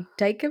need to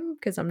take them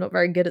because I'm not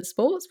very good at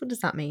sports? What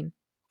does that mean?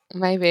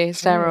 Maybe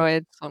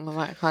steroids, all of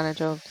that kind of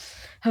job.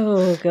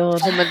 Oh, God.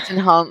 Performance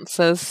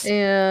enhancers.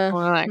 Yeah.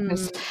 All that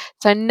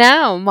So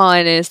now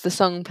mine is the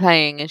song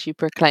playing as you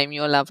proclaim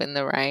your love in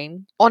the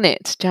rain. On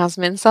it,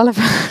 Jasmine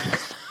Sullivan.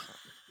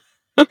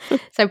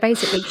 So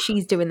basically,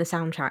 she's doing the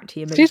soundtrack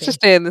to your movie. She's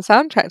just doing the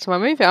soundtrack to my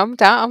movie. I'm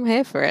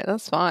here for it.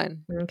 That's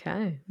fine.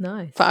 Okay,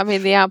 nice. But I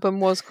mean, the album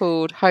was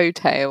called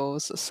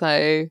Hotels,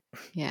 so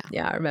yeah.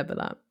 Yeah, I remember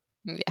that.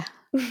 Yeah.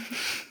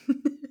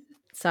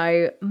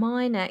 So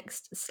my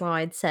next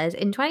slide says,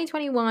 in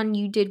 2021,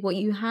 you did what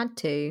you had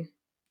to.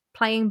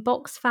 Playing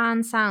box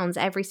fan sounds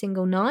every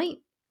single night,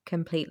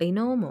 completely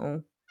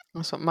normal.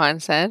 That's what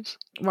mine said.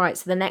 Right,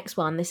 so the next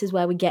one, this is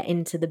where we get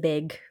into the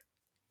big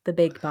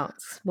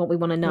butts, what we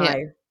want to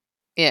know.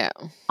 Yeah.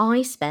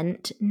 I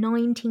spent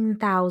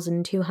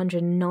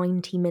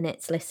 19,290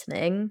 minutes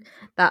listening.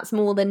 That's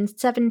more than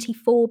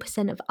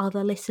 74% of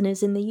other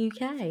listeners in the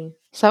UK.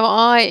 So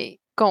I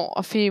got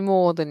a few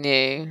more than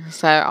you.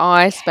 So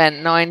I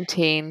spent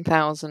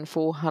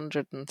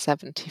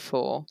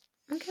 19,474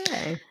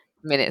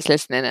 minutes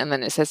listening, and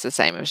then it says the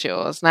same as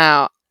yours.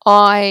 Now,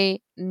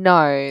 I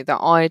know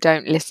that I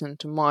don't listen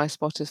to my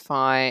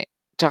Spotify,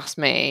 just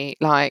me.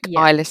 Like,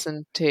 I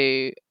listen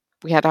to...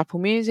 We had Apple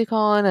Music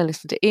on, I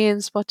listened to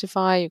Ian's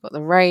Spotify, you've got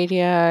the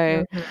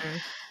radio,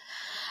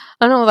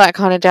 and all that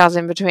kind of jazz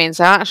in between.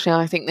 So actually,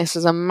 I think this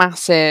is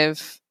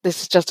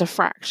this is just a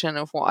fraction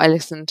of what I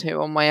listen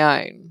to on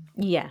my own.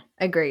 Yeah,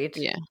 agreed.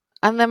 Yeah.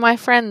 And then my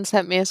friend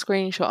sent me a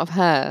screenshot of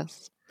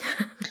hers.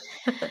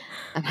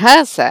 And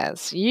hers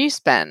says, you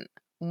spent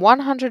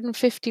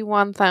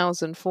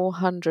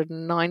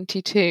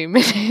 151,492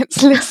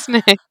 minutes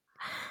listening.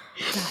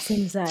 That's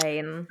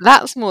insane.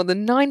 That's more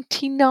than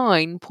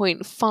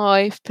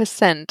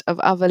 99.5% of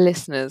other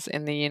listeners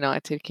in the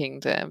United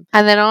Kingdom.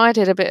 And then I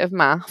did a bit of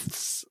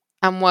maths,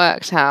 and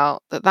worked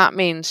out that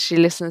means she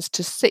listens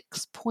to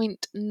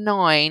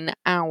 6.9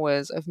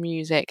 hours of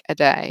music a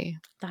day.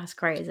 That's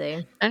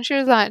crazy. And she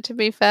was like, to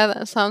be fair,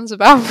 that sounds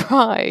about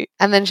right.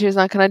 And then she was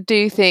like, and I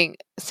do think,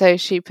 so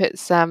she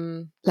puts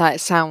some like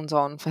sounds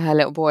on for her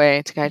little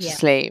boy to go to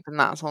sleep, and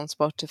that's on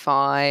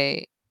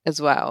Spotify as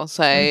well.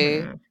 So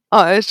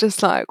I was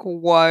just like,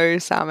 whoa,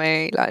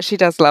 Sammy. Like, she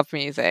does love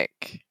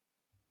music.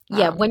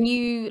 Yeah, when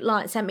you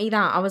like sent me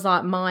that, I was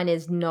like, mine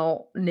is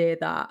not near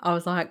that. I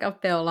was like, I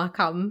feel like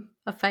I'm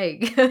a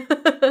fake.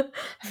 I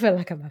feel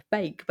like I'm a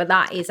fake, but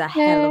that is a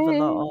hell of a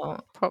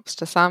lot. Props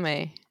to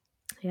Sammy.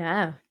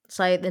 Yeah.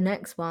 So the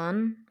next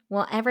one,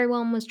 while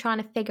everyone was trying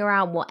to figure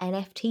out what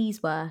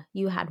NFTs were,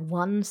 you had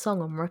one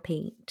song on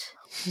repeat.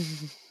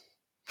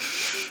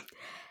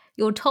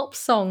 Your top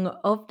song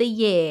of the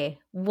year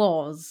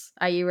was,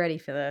 are you ready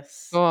for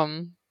this? Go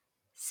on.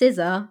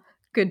 SZA,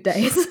 Good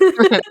Days.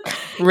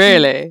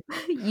 Really?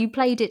 You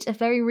played it a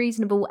very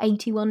reasonable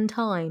 81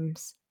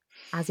 times,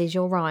 as is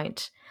your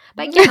right.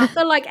 But again, I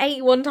feel like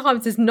 81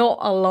 times is not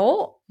a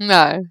lot.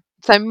 No.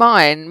 So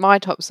my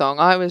top song,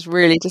 I was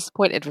really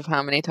disappointed with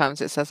how many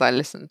times it says I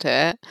listened to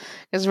it.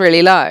 It's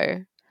really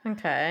low.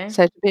 Okay.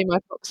 So to be my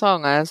top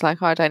song, I was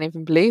like, I don't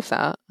even believe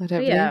that. I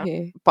don't Yeah.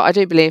 believe you. But I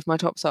do believe my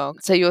top song.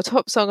 So your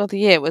top song of the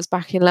year was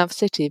Back in Love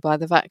City by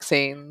The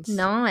Vaccines.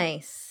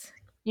 Nice.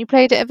 You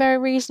played it a very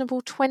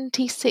reasonable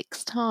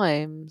 26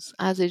 times,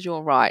 as is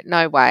your right.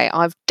 No way.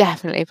 I've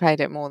definitely played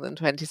it more than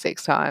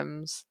 26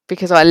 times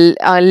because I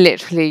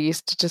literally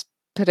used to just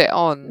put it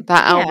on.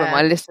 That album,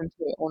 I listened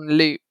to it on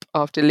loop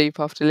after loop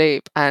after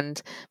loop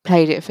and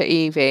played it for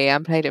Evie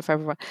and played it for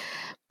everyone.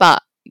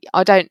 But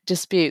I don't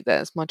dispute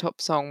that it's my top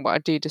song, but I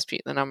do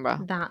dispute the number.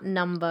 That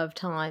number of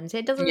times.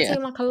 It doesn't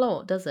seem like a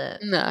lot, does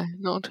it? No,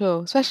 not at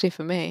all. Especially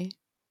for me.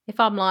 If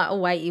I'm like,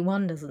 oh,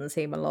 81 doesn't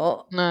seem a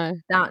lot. No.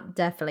 That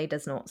definitely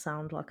does not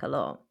sound like a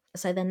lot.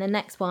 So then the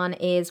next one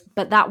is,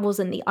 but that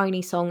wasn't the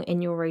only song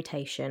in your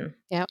rotation.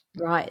 Yep.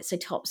 Right, so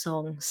top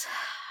songs.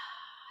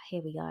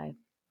 Here we go.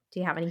 Do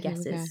you have any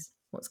guesses?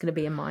 What's going to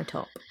be in my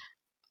top?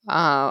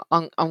 I'm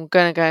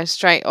going to go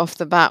straight off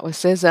the bat with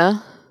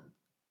SZA.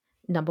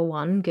 Number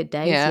 1, Good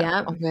Days,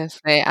 yeah.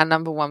 Obviously. And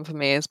number 1 for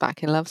me is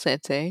Back in Love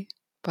City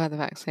by The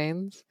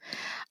Vaccines.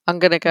 I'm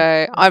going to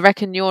go, I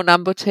reckon your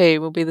number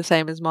 2 will be the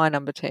same as my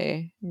number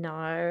 2.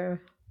 No,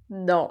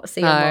 not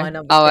seeing my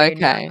number 2. Oh,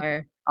 okay.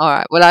 No. All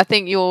right. Well, I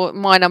think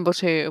my number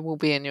 2 will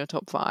be in your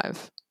top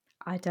 5.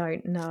 I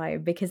don't know,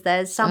 because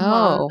there's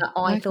someone that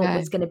I thought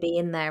was going to be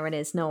in there and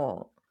it's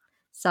not.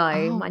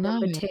 So my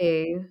number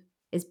 2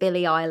 is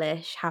Billie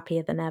Eilish,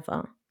 Happier Than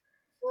Ever.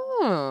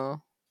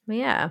 Oh.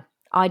 Yeah.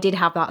 I did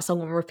have that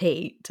song on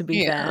repeat, to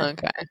be fair.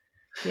 Okay.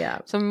 Yeah.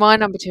 So my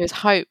number 2 is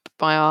Hope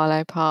by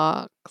Arlo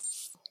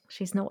Parks.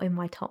 She's not in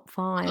my top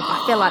 5.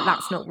 I feel like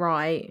that's not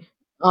right.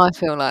 I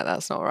feel like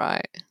that's not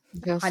right.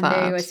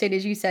 I knew as soon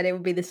as you said it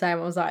would be the same,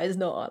 I was like, it's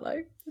not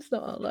Arlo. It's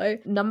not Arlo.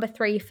 Number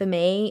 3 for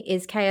me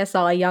is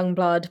KSI,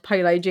 Youngblood,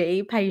 Polo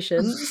G,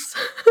 Patience.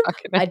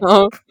 I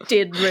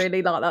did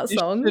really like that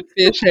song. You should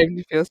be ashamed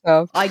of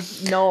yourself. I'm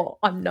not.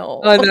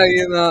 I know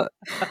you're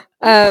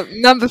not.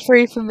 Number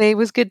 3 for me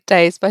was Good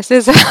Days by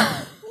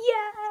SZA.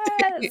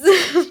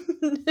 Yes!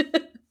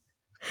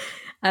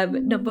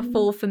 Number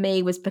 4 for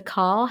me was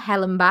Bakar,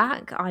 Hell and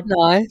Back. I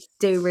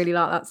do really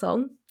like that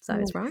song, so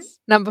it's right.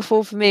 Number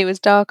 4 for me was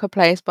Darker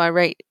Place by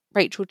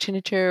Rachel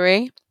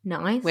Chinaturi.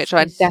 Nice. Which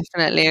I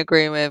definitely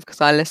agree with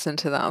because I listen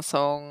to that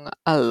song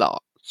a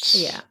lot.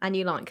 Yeah, and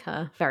you like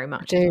her very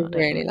much. I do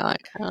really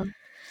like her.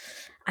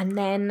 And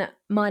then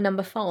my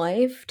number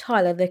 5,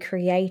 Tyler, the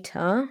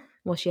Creator.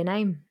 What's your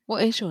name?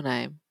 What is your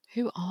name?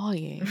 Who are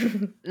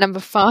you? Number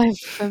 5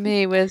 for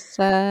me was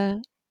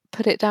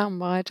Put It Down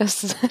by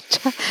Jasmine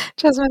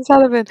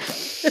Sullivan.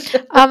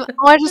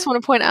 I just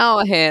want to point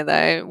out here,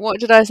 though, what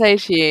did I say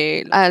to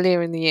you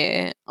earlier in the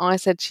year? I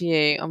said to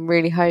you, I'm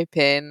really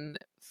hoping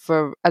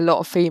for a lot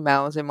of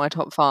females in my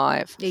top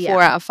 5.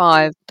 4 out of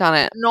 5, done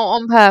it. Not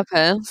on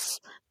purpose.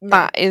 No.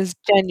 That is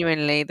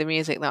genuinely the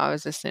music that I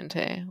was listening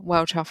to.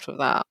 Well chuffed with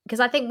that. Because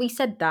I think we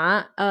said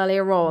that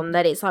earlier on,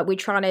 that it's like we're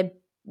trying to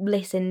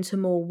listen to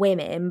more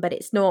women, but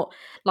it's not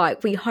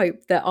like we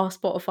hope that our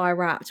Spotify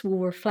Wrapped will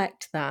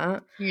reflect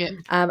that. Yeah.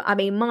 I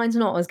mean, mine's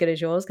not as good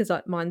as yours because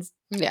mine's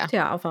 2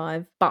 out of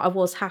 5, but I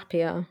was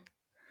happier.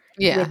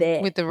 With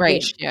it, with the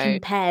ratio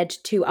compared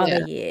to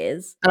other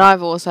years. And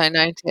I've also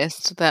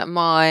noticed that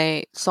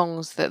my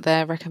songs that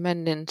they're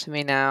recommending to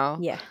me now,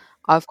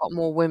 I've got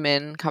more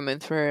women coming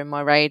through in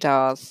my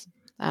radars,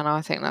 and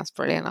I think that's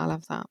brilliant. I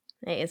love that.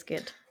 It is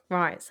good.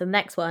 Right, so the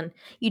next one,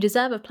 you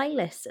deserve a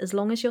playlist as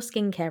long as your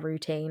skincare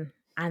routine.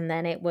 And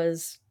then it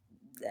was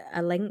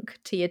a link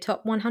to your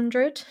top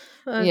 100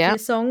 of your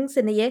songs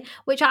in the year,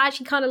 which I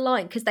actually kind of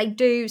like because they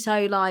do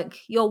so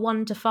like your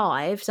 1 to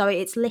 5, so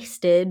it's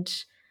listed,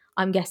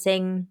 I'm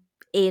guessing,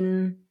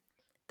 in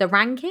the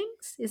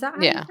rankings. Is that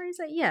how you phrase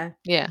it?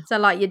 Yeah. So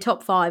like your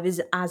top 5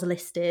 is as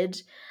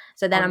listed.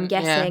 So then I'm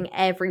guessing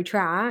every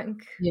track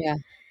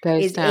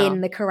is down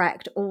in the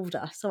correct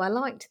order. So I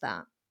liked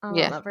that. I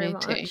like that very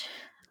much. Too.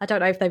 I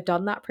don't know if they've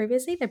done that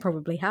previously. They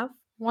probably have.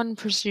 One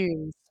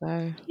presumes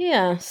so.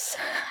 Yes.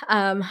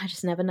 I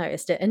just never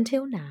noticed it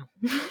until now.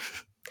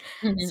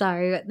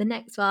 So the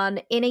next one,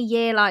 in a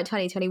year like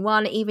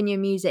 2021, even your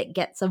music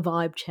gets a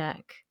vibe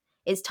check.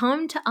 It's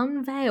time to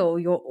unveil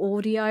your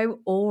audio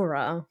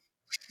aura.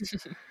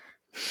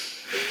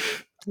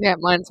 Yeah,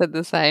 mine said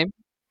the same.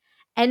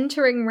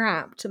 Entering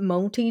wrapped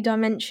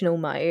multi-dimensional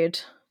mode.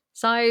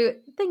 So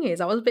the thing is,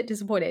 I was a bit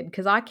disappointed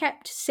because I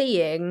kept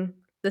seeing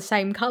the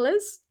same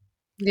colours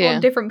Yeah.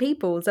 on different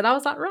people's, and I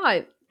was like,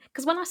 right.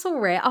 Because when I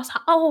saw it, I was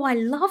like, oh, I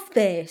love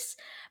this.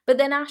 But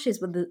then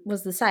Ash's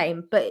was the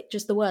same, but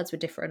just the words were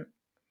different.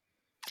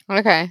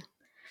 Okay.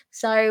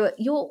 So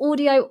your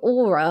audio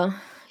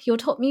aura, your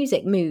top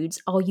music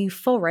moods are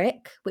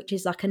euphoric, which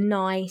is like a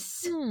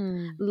nice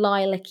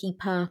lilac-y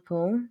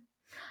purple,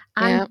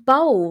 and Yeah.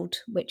 bold,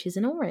 which is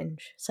an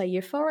orange. So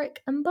euphoric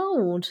and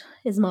bold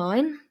is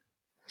mine.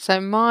 So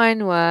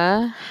mine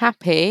were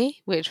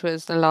happy, which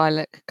was the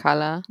lilac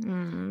colour,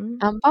 Mm.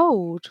 and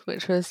bold,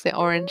 which was the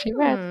orangey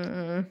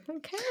red.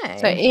 Okay.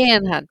 So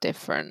Ian had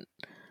different.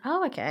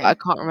 Oh, okay. But I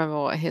can't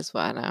remember what his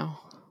were now.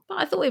 But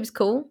I thought it was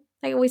cool.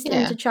 They always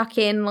tend Yeah. to chuck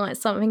in like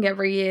something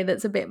every year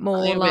that's a bit A more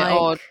little bit like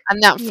odd.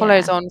 And that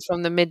follows yeah. on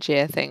from the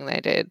mid-year thing they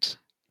did.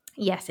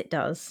 Yes, it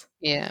does.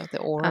 Yeah, the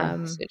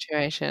aura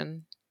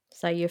situation.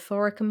 So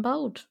euphoric and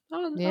bold.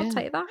 I'll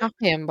take that.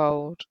 Happy and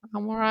bold.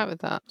 I'm all right with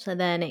that. So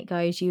then it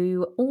goes,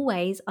 you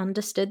always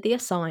understood the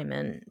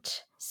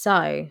assignment.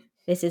 So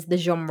this is the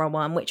genre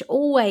one, which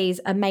always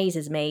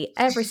amazes me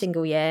every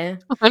single year.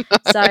 I know.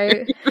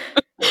 So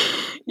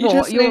You what,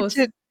 just need yours?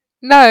 to...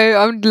 No,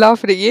 I'm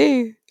laughing at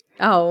you.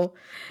 Oh,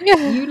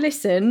 Yeah. you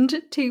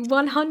listened to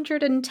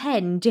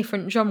 110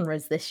 different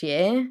genres this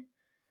year,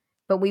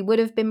 but we would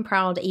have been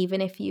proud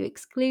even if you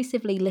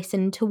exclusively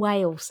listened to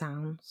whale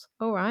sounds.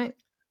 All right.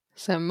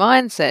 So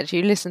mine said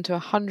you listened to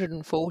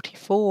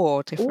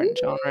 144 different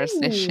genres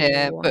this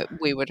year, Ooh. but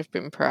we would have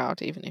been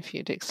proud even if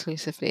you'd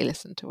exclusively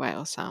listened to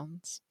whale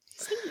sounds.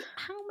 See,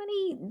 how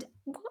many?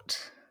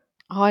 What?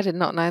 Oh, I did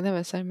not know there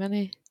were so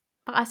many.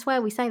 But I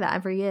swear we say that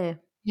every year.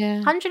 Yeah.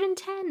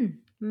 110.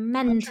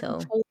 Mental.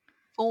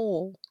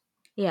 144.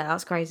 Yeah,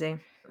 that's crazy.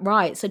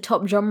 Right, so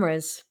top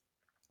genres.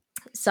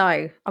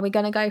 So, are we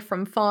going to go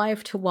from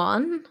 5 to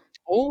 1?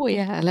 Oh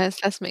yeah,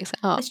 let's mix it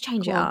up. Let's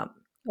change Go it on. up.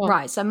 Go on.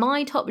 Right, so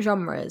my top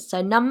genres.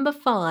 So number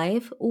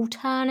 5,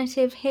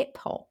 alternative hip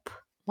hop.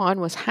 Mine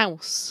was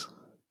house.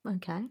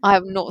 Okay. I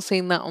have not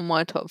seen that on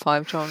my top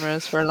 5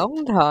 genres for a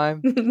long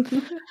time.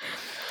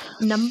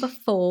 Number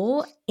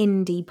 4,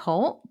 indie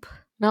pop.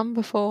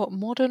 Number 4,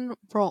 modern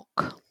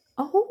rock.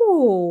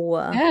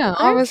 Oh, Yeah,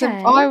 okay. I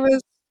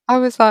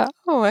was like,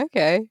 oh,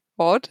 okay,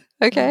 odd.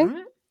 Okay,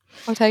 Right.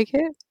 I'll take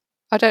it.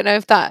 I don't know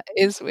if that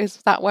is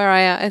that where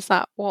I am. Is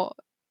that what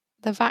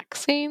the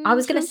vaccine? I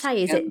was going to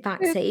say, is it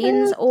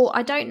vaccines? Or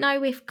I don't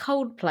know if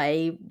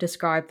Coldplay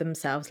describe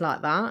themselves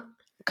like that.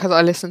 Because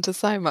I listen to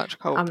so much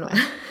Coldplay. I'm not.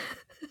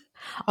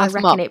 I That's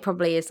reckon Mum. it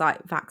probably is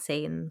like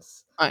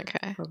vaccines.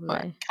 Okay, Probably.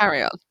 right,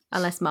 carry on.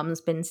 Unless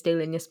Mum's been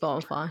stealing your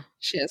Spotify.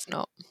 She is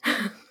not.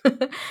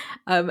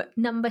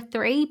 Number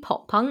 3,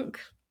 pop punk.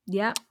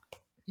 Yeah.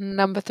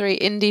 Number 3,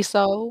 indie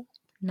soul.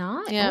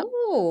 Nice. Yeah.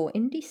 Oh,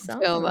 indie soul.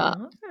 Feel that.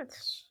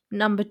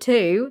 Number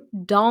 2,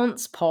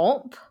 dance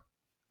pop.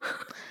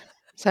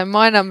 So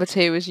my number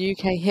 2 was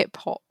UK hip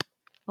hop.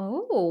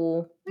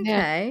 Oh,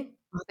 okay.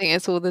 I think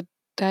it's all the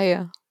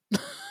Daya.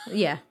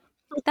 Yeah.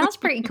 That's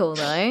pretty cool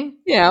though.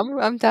 Yeah,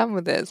 I'm down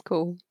with it. It's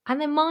cool. And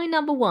then my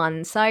number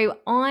 1. So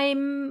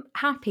I'm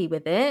happy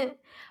with it,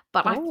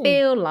 but I Oh.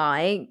 feel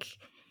like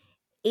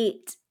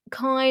it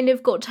kind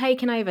of got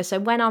taken over. So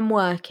when I'm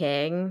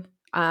working,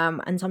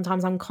 and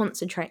sometimes I'm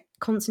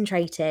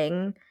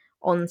concentrating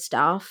on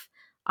stuff,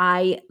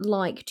 I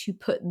like to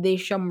put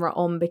this genre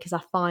on because I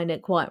find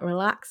it quite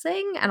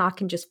relaxing and I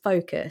can just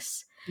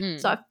focus.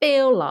 So I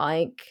feel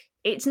like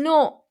it's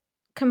not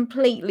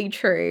completely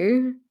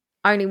true,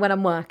 only when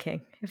I'm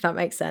working, if that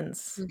makes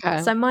sense.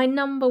 Okay. So my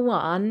number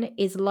 1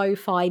 is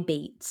lo-fi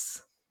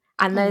beats.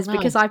 And there's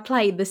because nice. I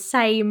play the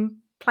same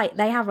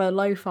they have a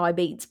lo-fi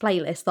beats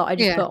playlist that I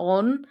just put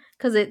on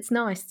because it's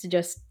nice to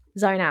just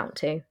zone out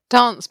to.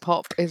 Dance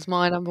pop is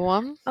my number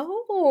 1.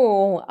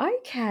 Oh,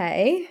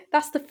 okay.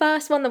 That's the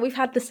first one that we've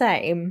had the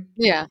same.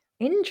 Yeah.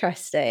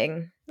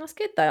 Interesting. That's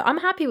good though. I'm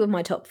happy with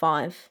my top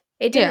 5.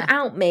 It didn't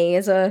out me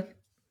as a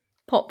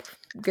pop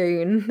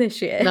goon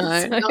this year. No,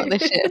 not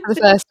this year for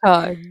the first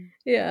time.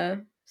 Yeah.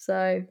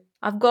 So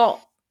I've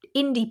got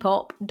indie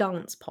pop,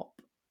 dance pop.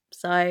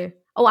 So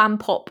and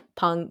pop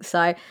punk.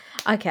 So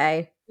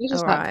okay. You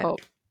just all like right. pop.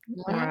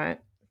 All right.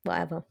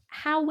 Whatever.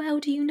 How well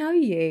do you know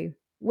you?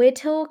 We're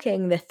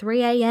talking the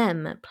 3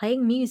 a.m.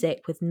 playing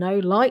music with no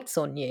lights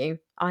on you.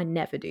 I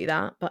never do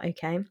that, but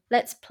okay.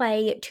 Let's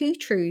play 2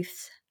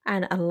 truths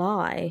and a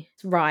lie.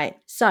 Right.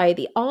 So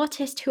the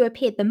artist who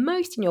appeared the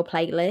most in your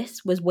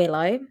playlist was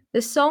Willow.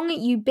 The song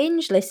you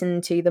binge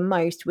listened to the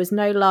most was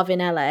No Love in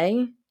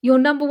LA. Your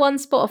number 1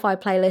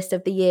 Spotify playlist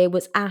of the year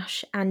was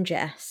Ash and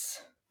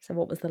Jess. So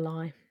what was the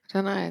lie? I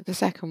don't know. The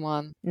second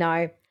one.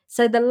 No.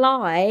 So the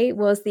lie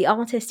was the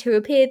artist who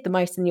appeared the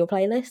most in your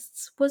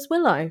playlists was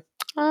Willow.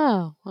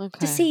 Oh, okay.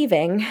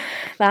 Deceiving,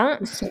 that.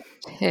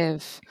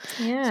 Deceptive.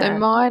 So Yeah.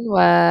 mine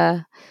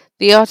were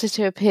the artist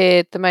who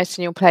appeared the most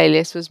in your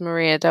playlist was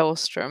Maria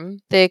Dahlstrom.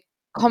 The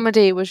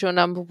comedy was your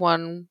number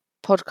one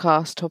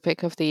podcast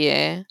topic of the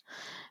year.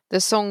 The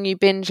song you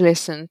binge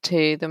listened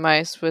to the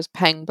most was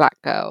Peng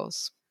Black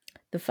Girls.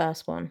 The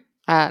first one.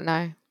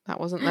 No, that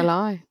wasn't the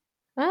lie.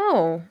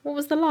 Oh, what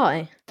was the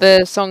lie?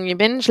 The song you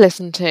binge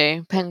listened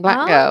to, Peng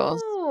Black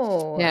Girls.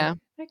 Oh. Yeah.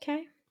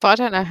 Okay. But I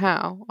don't know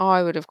how.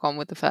 I would have gone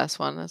with the first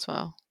one as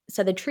well.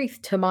 So the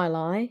truth to my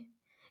lie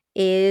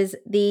is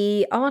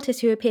the artist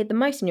who appeared the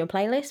most in your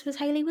playlist was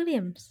Hayley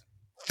Williams.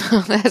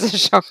 There's a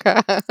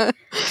shocker.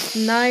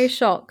 No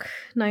shock.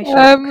 No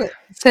shock.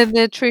 So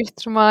the truth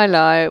to my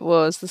lie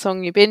was the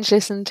song you binge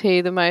listened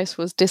to the most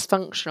was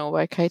Dysfunctional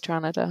by Kate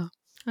Ranada.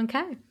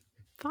 Okay.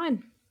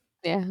 Fine.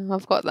 Yeah,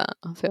 I've got that.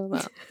 I feel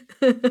that.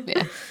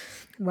 Yeah.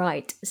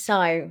 Right.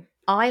 So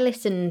I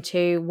listened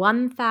to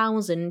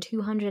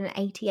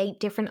 1,288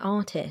 different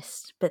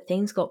artists, but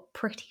things got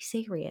pretty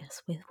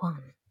serious with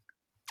one.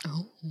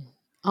 Oh.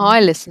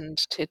 I listened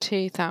to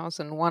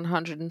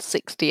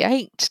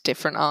 2,168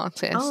 different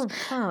artists, Oh,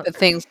 fuck. but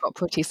things got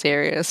pretty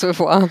serious with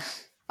one.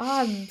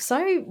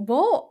 So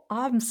what?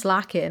 I'm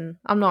slacking.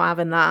 I'm not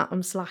having that.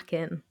 I'm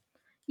slacking.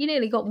 You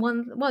nearly got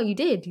one. Well, you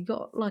did. You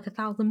got like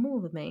 1,000 more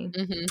than me.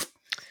 Mm-hmm.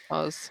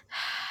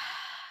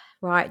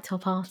 Right,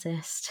 top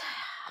artist.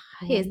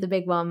 Here's the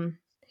big one.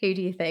 Who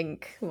do you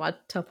think my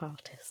top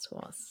artist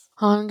was?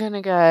 I'm going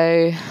to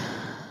go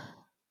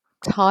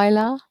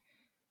Tyler.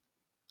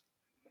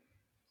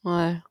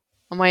 Why?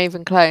 Am I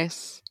even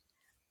close?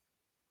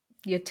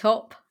 Your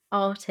top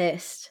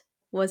artist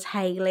was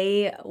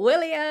Hayley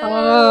Williams.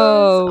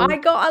 Oh. I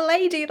got a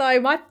lady though.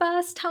 My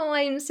first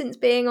time since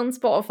being on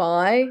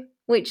Spotify,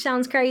 which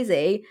sounds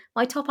crazy.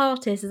 My top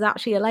artist is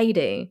actually a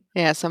lady.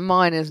 Yeah, so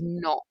mine is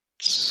not.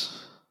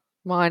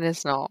 Mine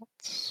is not.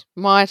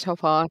 My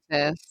top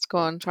artist. Go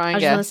on, try and I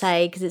guess. just want to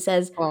say, because it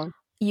says Go on.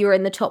 you were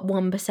in the top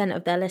 1%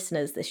 of their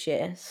listeners this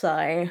year.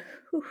 So,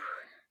 whew,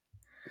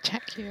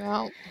 Check you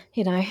out.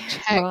 you know,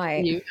 Check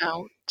right. you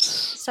out.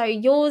 So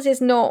yours is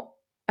not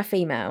a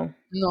female.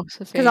 Not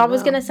a female. Because I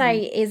was going to say,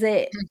 is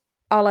it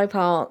Arlo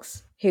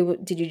Parks? Who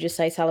did you just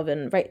say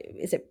Sullivan?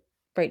 Is it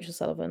Rachel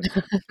Sullivan?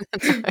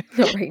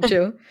 Not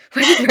Rachel.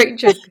 Where did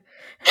Rachel?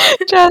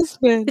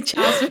 Jasmine.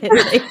 Jasmine.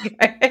 There you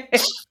go.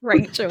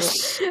 Rachel. Who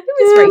is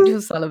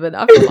Rachel Sullivan?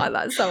 I feel like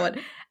that's someone.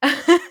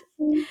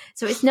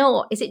 So it's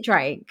not. Is it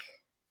Drake?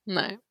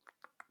 No. Do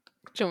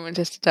you want me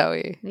just to tell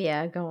you?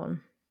 Yeah, go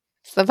on.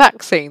 It's the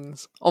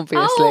vaccines,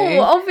 obviously.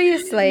 Oh,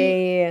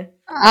 obviously.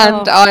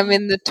 And I'm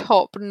in the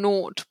top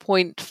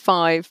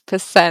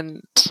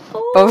 0.5%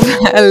 of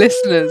their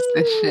listeners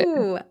this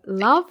year.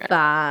 Love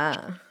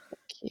that. Thank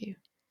you.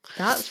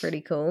 That's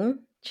really cool.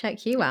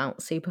 Check you out,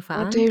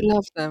 superfan. I do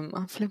love them.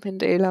 I flipping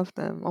do love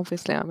them.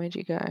 Obviously, I made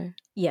you go.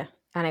 Yeah,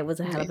 and it was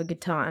a hell of a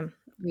good time.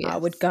 Yes. I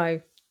would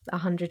go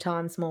 100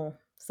 times more.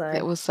 So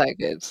it was so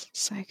good.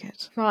 So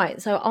good. Right,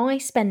 so I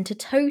spent a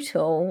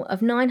total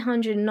of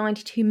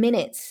 992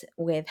 minutes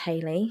with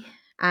Hayley,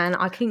 and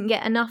I couldn't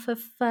get enough of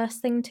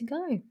First Thing to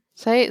Go.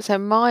 So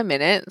my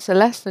minutes are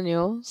less than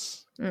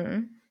yours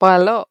Mm. by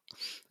a lot.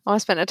 I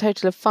spent a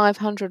total of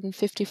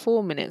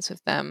 554 minutes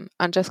with them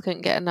and just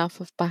couldn't get enough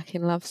of Back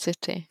in Love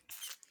City.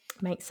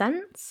 Makes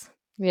sense.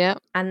 Yeah.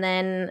 And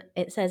then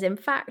it says, in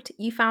fact,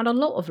 you found a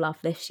lot of love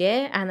this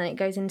year, and then it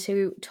goes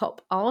into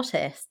top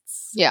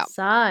artists. Yeah.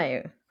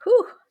 So,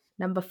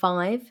 number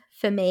 5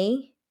 for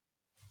me,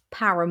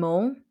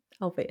 Paramore,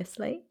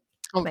 obviously.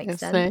 Makes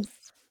sense.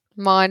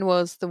 Mine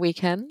was The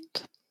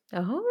Weeknd.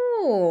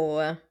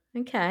 Oh,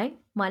 okay.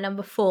 My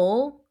number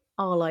 4,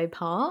 Arlo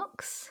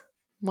Parks.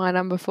 My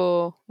number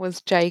 4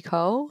 was J.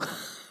 Cole.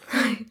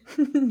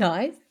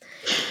 Nice.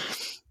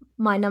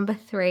 My number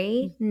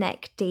 3,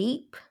 Neck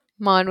Deep.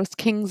 Mine was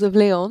Kings of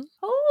Leon.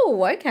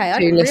 Oh, okay. I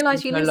didn't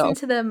realise you listened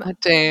to them. I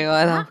do.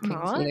 I love Kings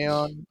of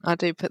Leon. I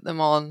do put them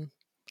on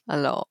a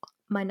lot.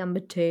 My number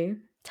 2,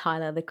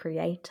 Tyler the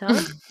Creator,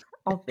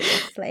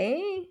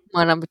 obviously.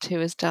 My number 2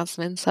 is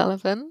Jasmine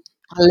Sullivan.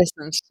 I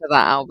listened to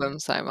that album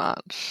so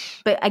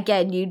much. But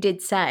again, you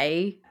did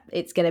say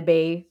it's going to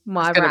be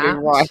my It's going to be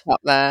Wrapped. right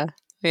up there.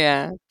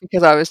 Yeah,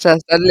 because I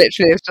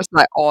literally was just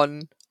like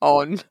on,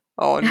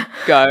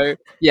 go.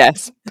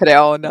 Yes, put it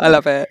on. I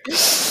love it.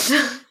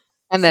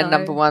 And then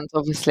number 1's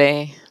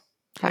obviously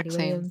Hayley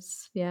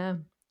Williams. Yeah.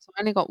 So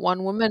I only got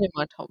one woman in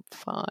my top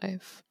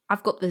 5.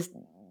 I've got this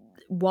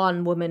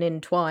one woman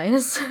in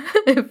twice,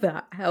 if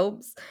that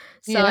helps.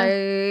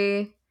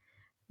 So,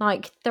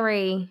 like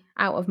 3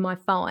 out of my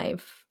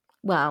 5.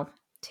 Well,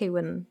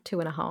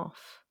 2.5.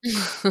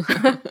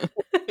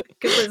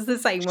 Because it's the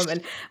same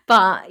woman.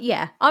 But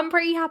yeah, I'm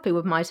pretty happy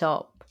with my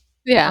top.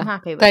 Yeah, I'm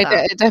happy with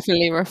that. It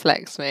definitely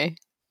reflects me.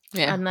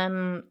 Yeah. And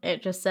then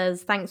it just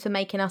says, thanks for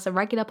making us a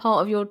regular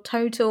part of your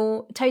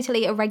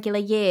totally irregular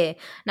year.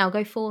 Now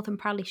go forth and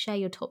proudly share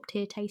your top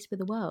tier taste with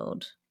the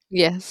world.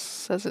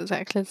 Yes, that's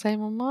exactly the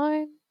same on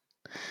mine.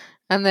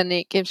 And then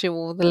it gives you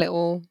all the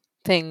little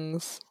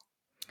things.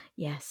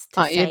 Yes.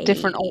 Like your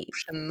different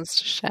options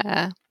to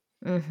share.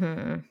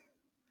 Mm-hmm.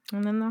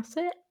 And then that's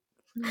it.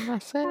 And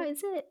that's That it.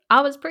 is it.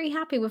 I was pretty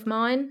happy with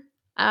mine.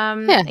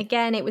 Yeah.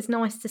 Again, it was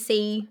nice to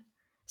see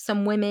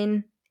some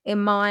women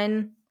in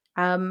mine.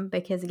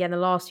 Because again, the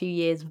last few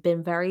years have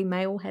been very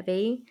male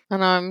heavy.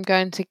 And I'm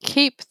going to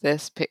keep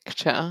this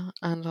picture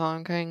and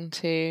I'm going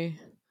to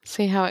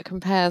see how it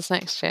compares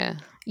next year.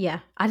 Yeah,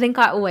 I think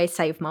I always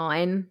save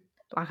mine.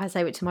 Like I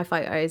save it to my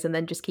photos and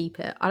then just keep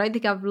it. I don't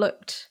think I've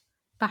looked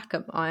back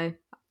at my It'd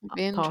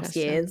be past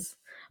interesting. years,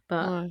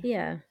 but Oh.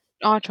 yeah.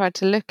 I tried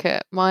to look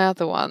at my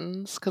other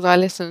ones because I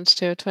listened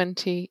to a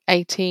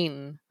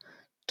 2018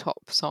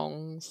 top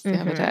songs the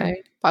other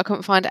day, but I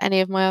couldn't find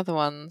any of my other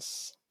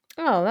ones.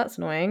 Oh, that's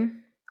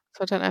annoying.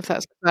 So I don't know if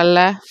that's because I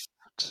left,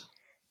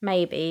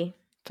 Maybe.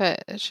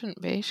 but it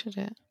shouldn't be, should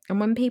it? And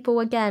when people,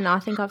 again, I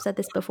think I've said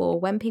this before,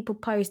 when people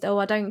post, oh,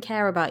 I don't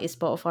care about your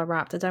Spotify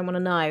Wrapped, I don't want to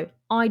know.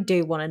 I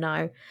do want to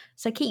know.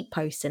 So keep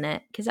posting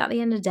it, because at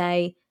the end of the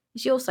day,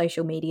 it's your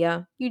social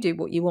media. You do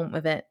what you want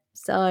with it.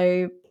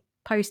 So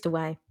post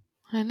away.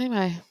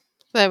 Anyway,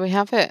 there we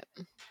have it.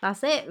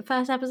 That's it.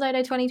 First episode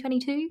of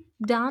 2022.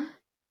 Done.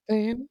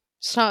 Boom.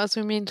 Start as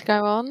we mean to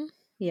go on.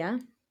 Yeah.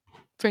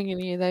 Bringing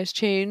you those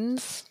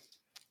tunes.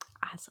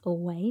 As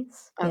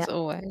always. As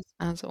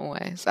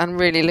always. And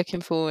really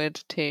looking forward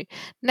to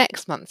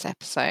next month's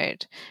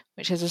episode,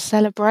 which is a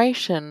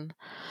celebration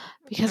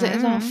because it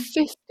is our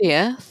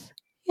 50th.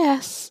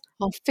 Yes,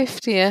 our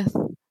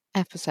 50th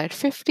episode.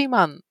 50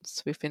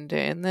 months we've been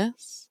doing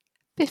this.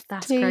 50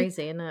 That's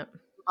crazy, isn't it?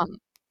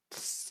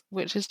 months,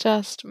 which is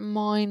just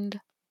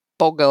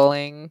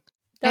mind-boggling.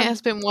 It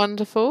has been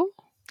wonderful.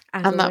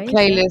 As and always, that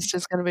playlist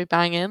is going to be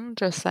banging,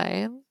 just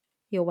saying.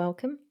 You're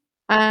welcome.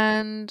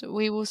 And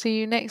we will see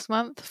you next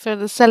month for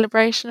the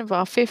celebration of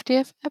our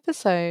 50th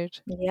episode.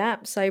 Yeah,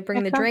 so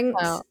bring Check the us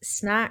drinks, out.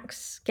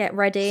 snacks, get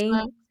ready.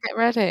 Get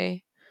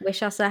ready.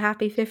 Wish us a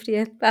happy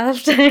 50th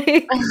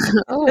birthday.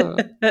 Oh,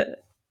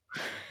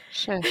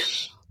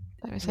 shush.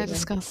 That was so Yeah.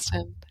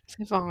 disgusting.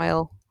 So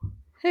vile.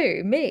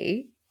 Who?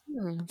 Me?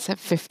 It's a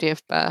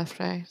 50th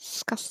birthday.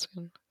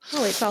 Disgusting.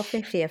 Oh, it's our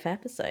 50th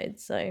episode,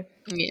 so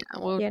Yeah,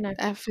 well, yeah, no.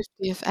 our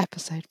 50th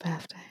episode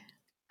birthday.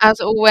 As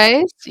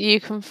always,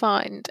 you can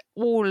find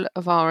all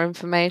of our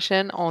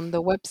information on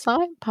the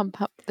website,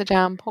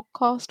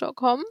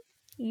 pumpupthejampodcast.com.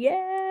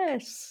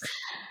 Yes.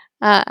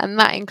 And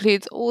that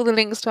includes all the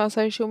links to our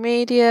social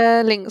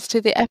media, links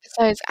to the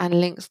episodes, and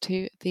links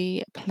to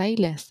the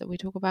playlist that we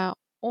talk about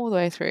all the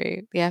way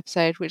through the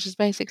episode, which is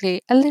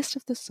basically a list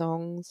of the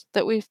songs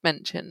that we've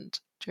mentioned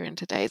during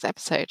today's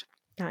episode.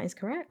 That is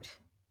correct.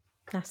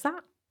 That's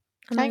that.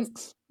 And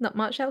Thanks. not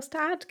much else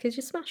to add because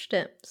you smashed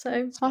it.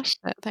 So Smashed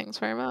it. Thanks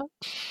very much.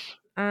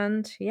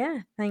 And yeah,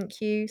 thank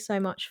you so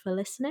much for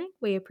listening.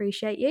 We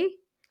appreciate you.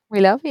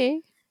 We love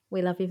you.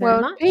 We love you very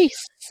World much.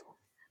 peace.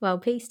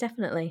 World peace,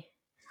 definitely.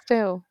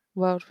 Still,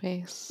 world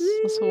peace.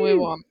 That's all we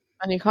want.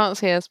 And you can't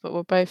see us, but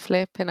we're both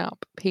flipping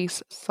up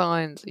peace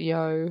signs,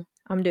 yo.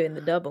 I'm doing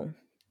the double.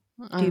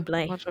 Double.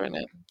 I'm doing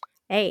it.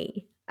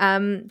 Hey.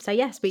 So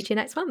yeah, speak to you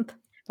next month.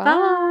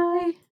 Bye.